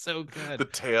 So good. The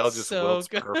tail just wilts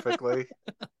perfectly.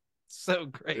 So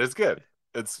great. It's good.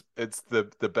 It's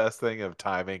the best thing of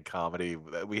timing comedy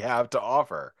that we have to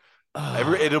offer.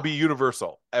 It'll be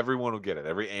universal. Everyone will get it.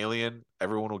 Every alien,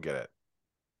 everyone will get it.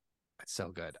 It's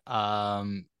so good.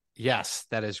 Yes,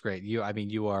 that is great.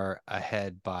 You are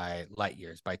ahead by light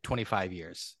years, by 25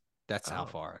 years. That's how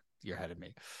far you're ahead of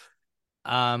me.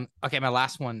 Okay, my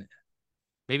last one,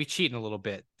 maybe cheating a little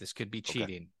bit. This could be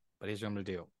cheating, but here's what I'm gonna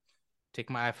do. Take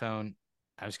my iPhone.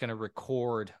 I'm just gonna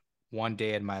record one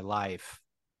day in my life,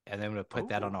 and then I'm gonna put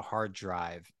that on a hard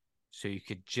drive, so you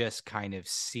could just kind of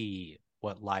see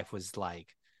what life was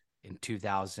like in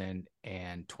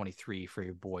 2023 for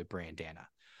your boy Brandana.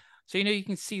 So you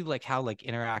can see like how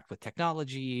interact with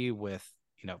technology, with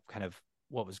kind of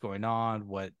what was going on,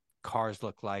 what cars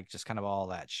look like, just kind of all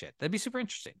that shit. That'd be super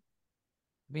interesting.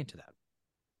 I'd be into that.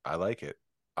 I like it.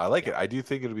 I do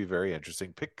think it'll be very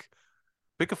interesting. Pick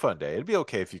a fun day. It'd be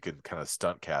okay if you could kind of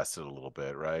stunt cast it a little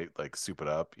bit, right? Like soup it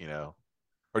up, Or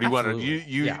do you want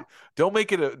to don't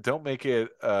make it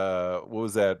what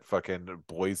was that fucking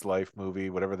Boys Life movie,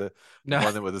 whatever the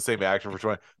one that was the same actor for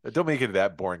 20. Don't make it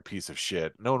that boring piece of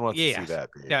shit. No one wants to see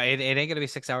that. No, it ain't gonna be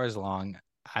 6 hours long.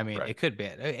 I mean, It could be,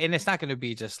 and it's not gonna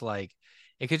be just like,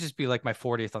 it could just be like my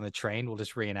 40th on the train. We'll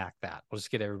just reenact that. We'll just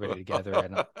get everybody together,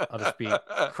 and I'll just be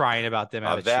crying about them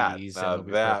out of cheese, and it'll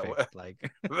be perfect.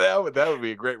 Like that would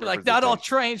be a great. Like, not all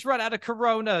trains run out of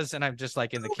Coronas, and I'm just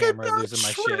like in the camera losing my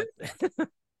shit.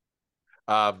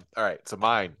 All right, so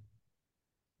mine.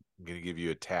 I'm gonna give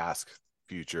you a task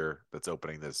future that's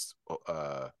opening this.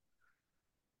 I'm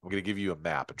gonna give you a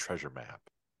map, a treasure map.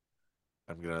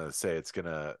 I'm gonna say it's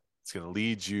gonna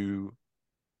lead you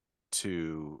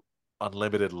to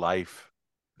unlimited life,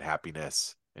 and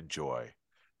happiness, and joy,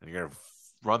 and you're gonna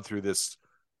run through this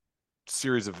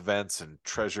series of events and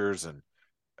treasures and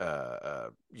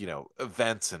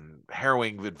events and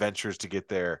harrowing adventures to get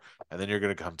there, and then you're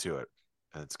gonna come to it.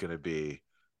 And it's going to be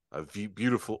a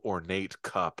beautiful, ornate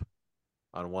cup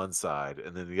on one side.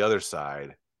 And then the other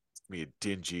side, it's going to be a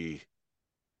dingy,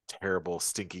 terrible,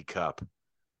 stinky cup.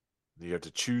 And you have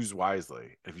to choose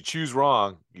wisely. And if you choose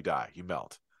wrong, you die. You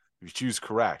melt. If you choose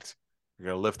correct, you're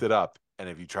going to lift it up. And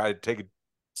if you try to take a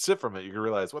sip from it, you're going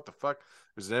to realize, what the fuck?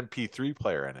 There's an MP3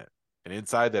 player in it. And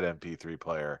inside that MP3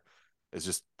 player is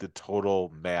just the total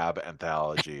MAB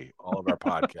anthology, all of our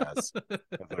podcasts that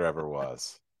there ever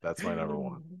was. That's my number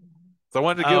one. So I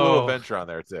wanted to get a little adventure on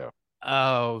there too.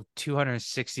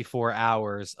 264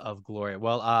 hours of glory.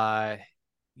 Well,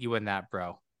 you win that,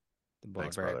 bro.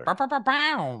 Thanks, brother.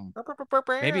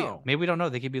 Maybe we don't know.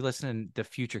 They could be listening. The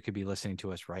future could be listening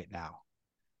to us right now.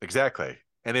 Exactly.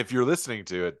 And if you're listening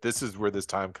to it, this is where this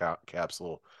time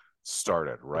capsule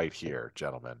started, right here,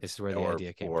 gentlemen. This is where the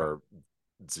idea came from. Or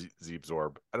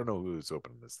Zeebzorb. I don't know who's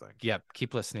opening this thing. Yep.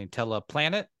 Keep listening. Tell a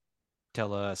planet.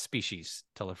 Tell a species.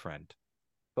 Tell a friend.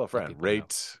 Tell a friend.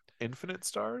 Rate infinite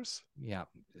stars. Yeah,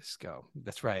 let's go.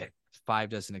 That's right. 5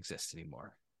 doesn't exist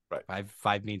anymore. Right.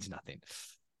 Five means nothing.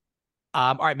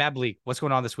 All right, Matt Bleak, what's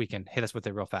going on this weekend? Hit us with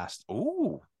it real fast.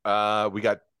 Ooh, we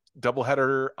got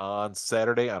doubleheader on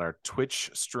Saturday on our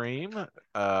Twitch stream.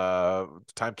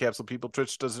 Time capsule people,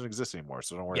 Twitch doesn't exist anymore,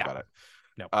 so don't worry about it.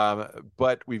 No.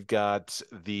 But we've got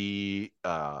the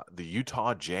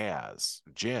Utah Jazz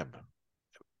Jim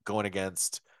going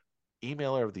against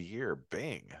emailer of the year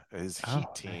Bing. His Heat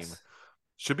team. Nice.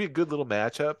 Should be a good little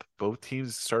matchup. Both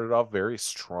teams started off very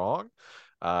strong.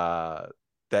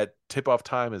 That tip-off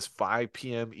time is 5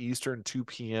 p.m. Eastern, 2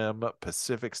 p.m.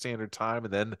 Pacific Standard Time,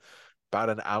 and then about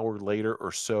an hour later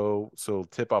or so. So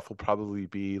tip-off will probably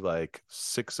be like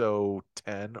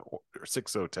 6:10 or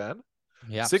 6:10.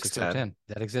 Yeah, 6:10.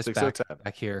 That exists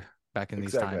back here, back in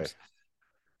these times.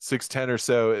 6:10 or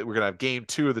so. We're gonna have game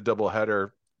 2 of the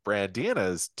doubleheader.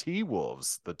 Brandana's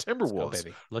T-Wolves, the Timberwolves.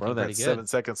 Go, looking pretty good. 7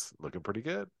 seconds. Looking pretty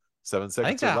good. 7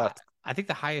 seconds left. I think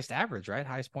the highest average, right?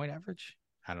 Highest point average.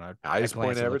 I don't know. Highest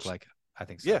point average. Like I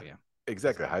think so. Yeah.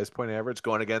 Exactly. Highest point average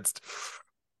going against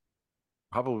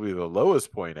probably the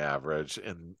lowest point average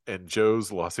in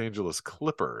Joe's Los Angeles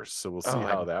Clippers. So we'll see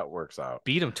how that works out.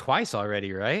 Beat him twice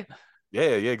already, right? Yeah,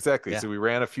 exactly. Yeah. So we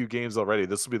ran a few games already.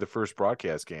 This will be the first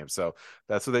broadcast game. So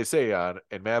that's what they say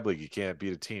in MAB League. You can't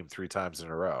beat a team 3 times in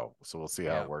a row. So we'll see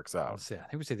how it works out. I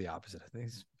think we say the opposite.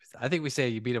 I think we say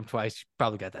you beat him twice. You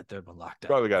probably got that third one locked up.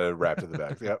 Probably got it wrapped in the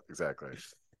bag. Yep, exactly.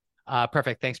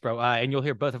 Perfect. Thanks, bro. And you'll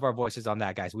hear both of our voices on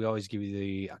that, guys. We always give you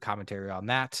the commentary on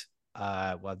that.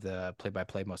 While the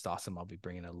play-by-play most awesome, I'll be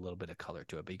bringing a little bit of color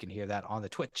to it, but you can hear that on the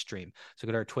Twitch stream. So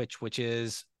go to our Twitch, which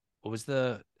is how do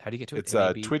you get to it? It's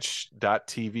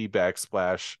twitch.tv/MAB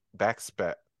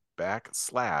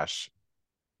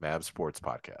Sports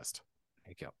Podcast. There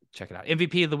you go. Check it out.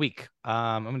 MVP of the week.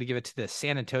 I'm going to give it to the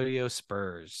San Antonio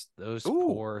Spurs. Those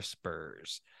poor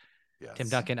Spurs. Yes. Tim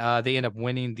Duncan. They end up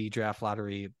winning the draft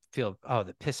lottery field. Oh,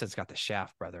 the Pistons got the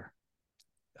shaft, brother.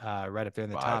 Right up there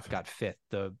in the top, got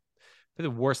 5th. The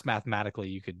worst mathematically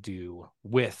you could do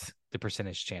with the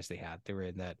percentage chance they had. They were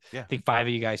in that. Yeah. I think 5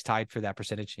 of you guys tied for that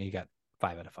percentage, and you got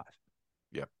 5 out of 5.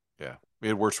 Yep. Yeah. We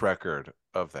had worst record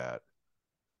of that,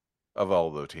 of all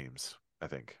of those teams, I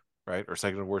think, right? Or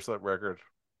second worst record.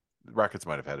 The Rockets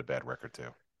might have had a bad record too.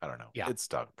 I don't know. Yeah. It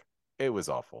stunk. It was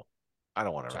awful. I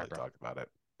don't want to really talk about it.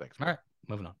 Thanks. All right.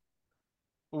 Moving on.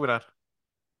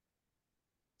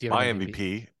 My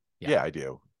MVP. Yeah, I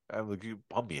do. You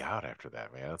bummed me out after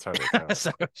that, man. That's hard to tell. So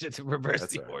it's reverse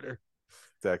the order.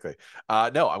 Exactly.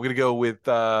 No, I'm gonna go with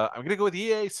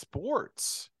EA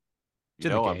Sports.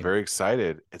 I'm very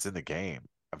excited. It's in the game.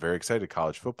 I'm very excited.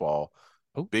 College football.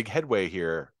 Big headway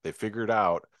here. They figured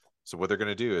out. So what they're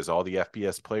gonna do is all the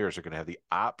FBS players are gonna have the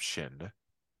option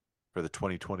for the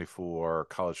 2024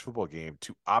 college football game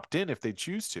to opt in if they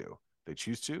choose to.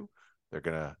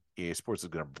 EA Sports is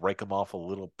going to break them off a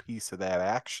little piece of that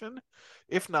action.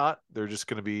 If not, they're just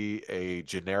going to be a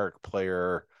generic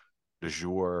player du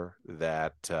jour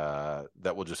that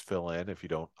will just fill in if you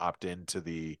don't opt into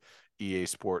the EA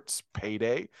Sports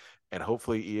payday. And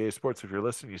hopefully EA Sports, if you're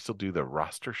listening, you still do the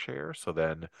roster share. So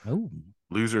then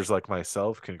losers like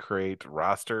myself can create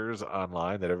rosters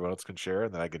online that everyone else can share.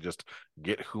 And then I can just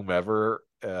get whomever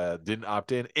didn't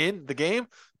opt in the game.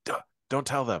 Don't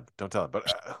tell them. But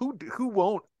who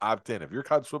won't opt in? If you're a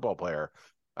college football player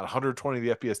on 120 of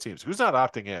the FBS teams, who's not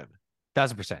opting in?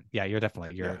 1,000%. Yeah, you're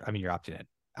definitely. You're opting in.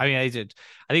 I mean, I think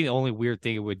the only weird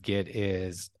thing it would get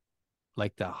is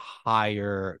like the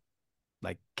higher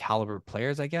like caliber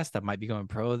players, I guess, that might be going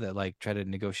pro that like try to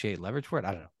negotiate leverage for it.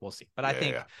 I don't know. We'll see. But I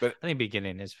think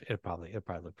beginning it'll probably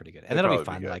look pretty good. And that'll be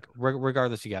fun. Like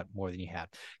regardless, you got more than you had.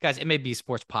 Guys, MAB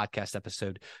Sports Podcast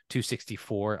episode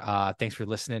 264. Thanks for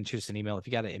listening. Shoot us an email if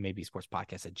you got it,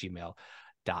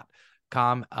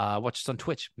 mabsportspodcast@gmail.com. Watch us on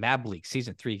Twitch, MAB League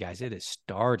Season 3, guys. It is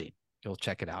starting. You'll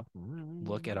check it out.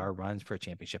 Look at our runs for a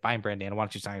championship. I'm Brandon. Why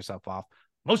don't you sign yourself off?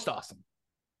 Most awesome.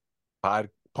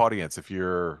 Audience, if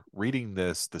you're reading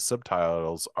this, the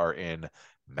subtitles are in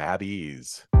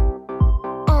Maddies.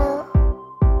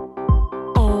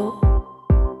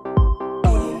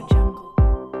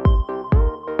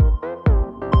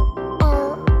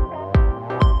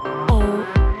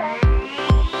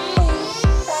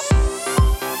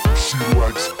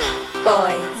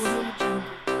 Boys,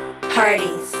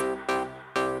 parties,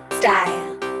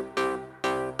 style,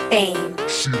 fame,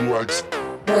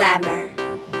 glamour,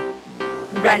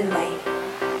 runway,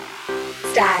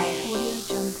 style,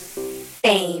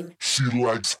 fame. She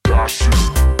likes fashion.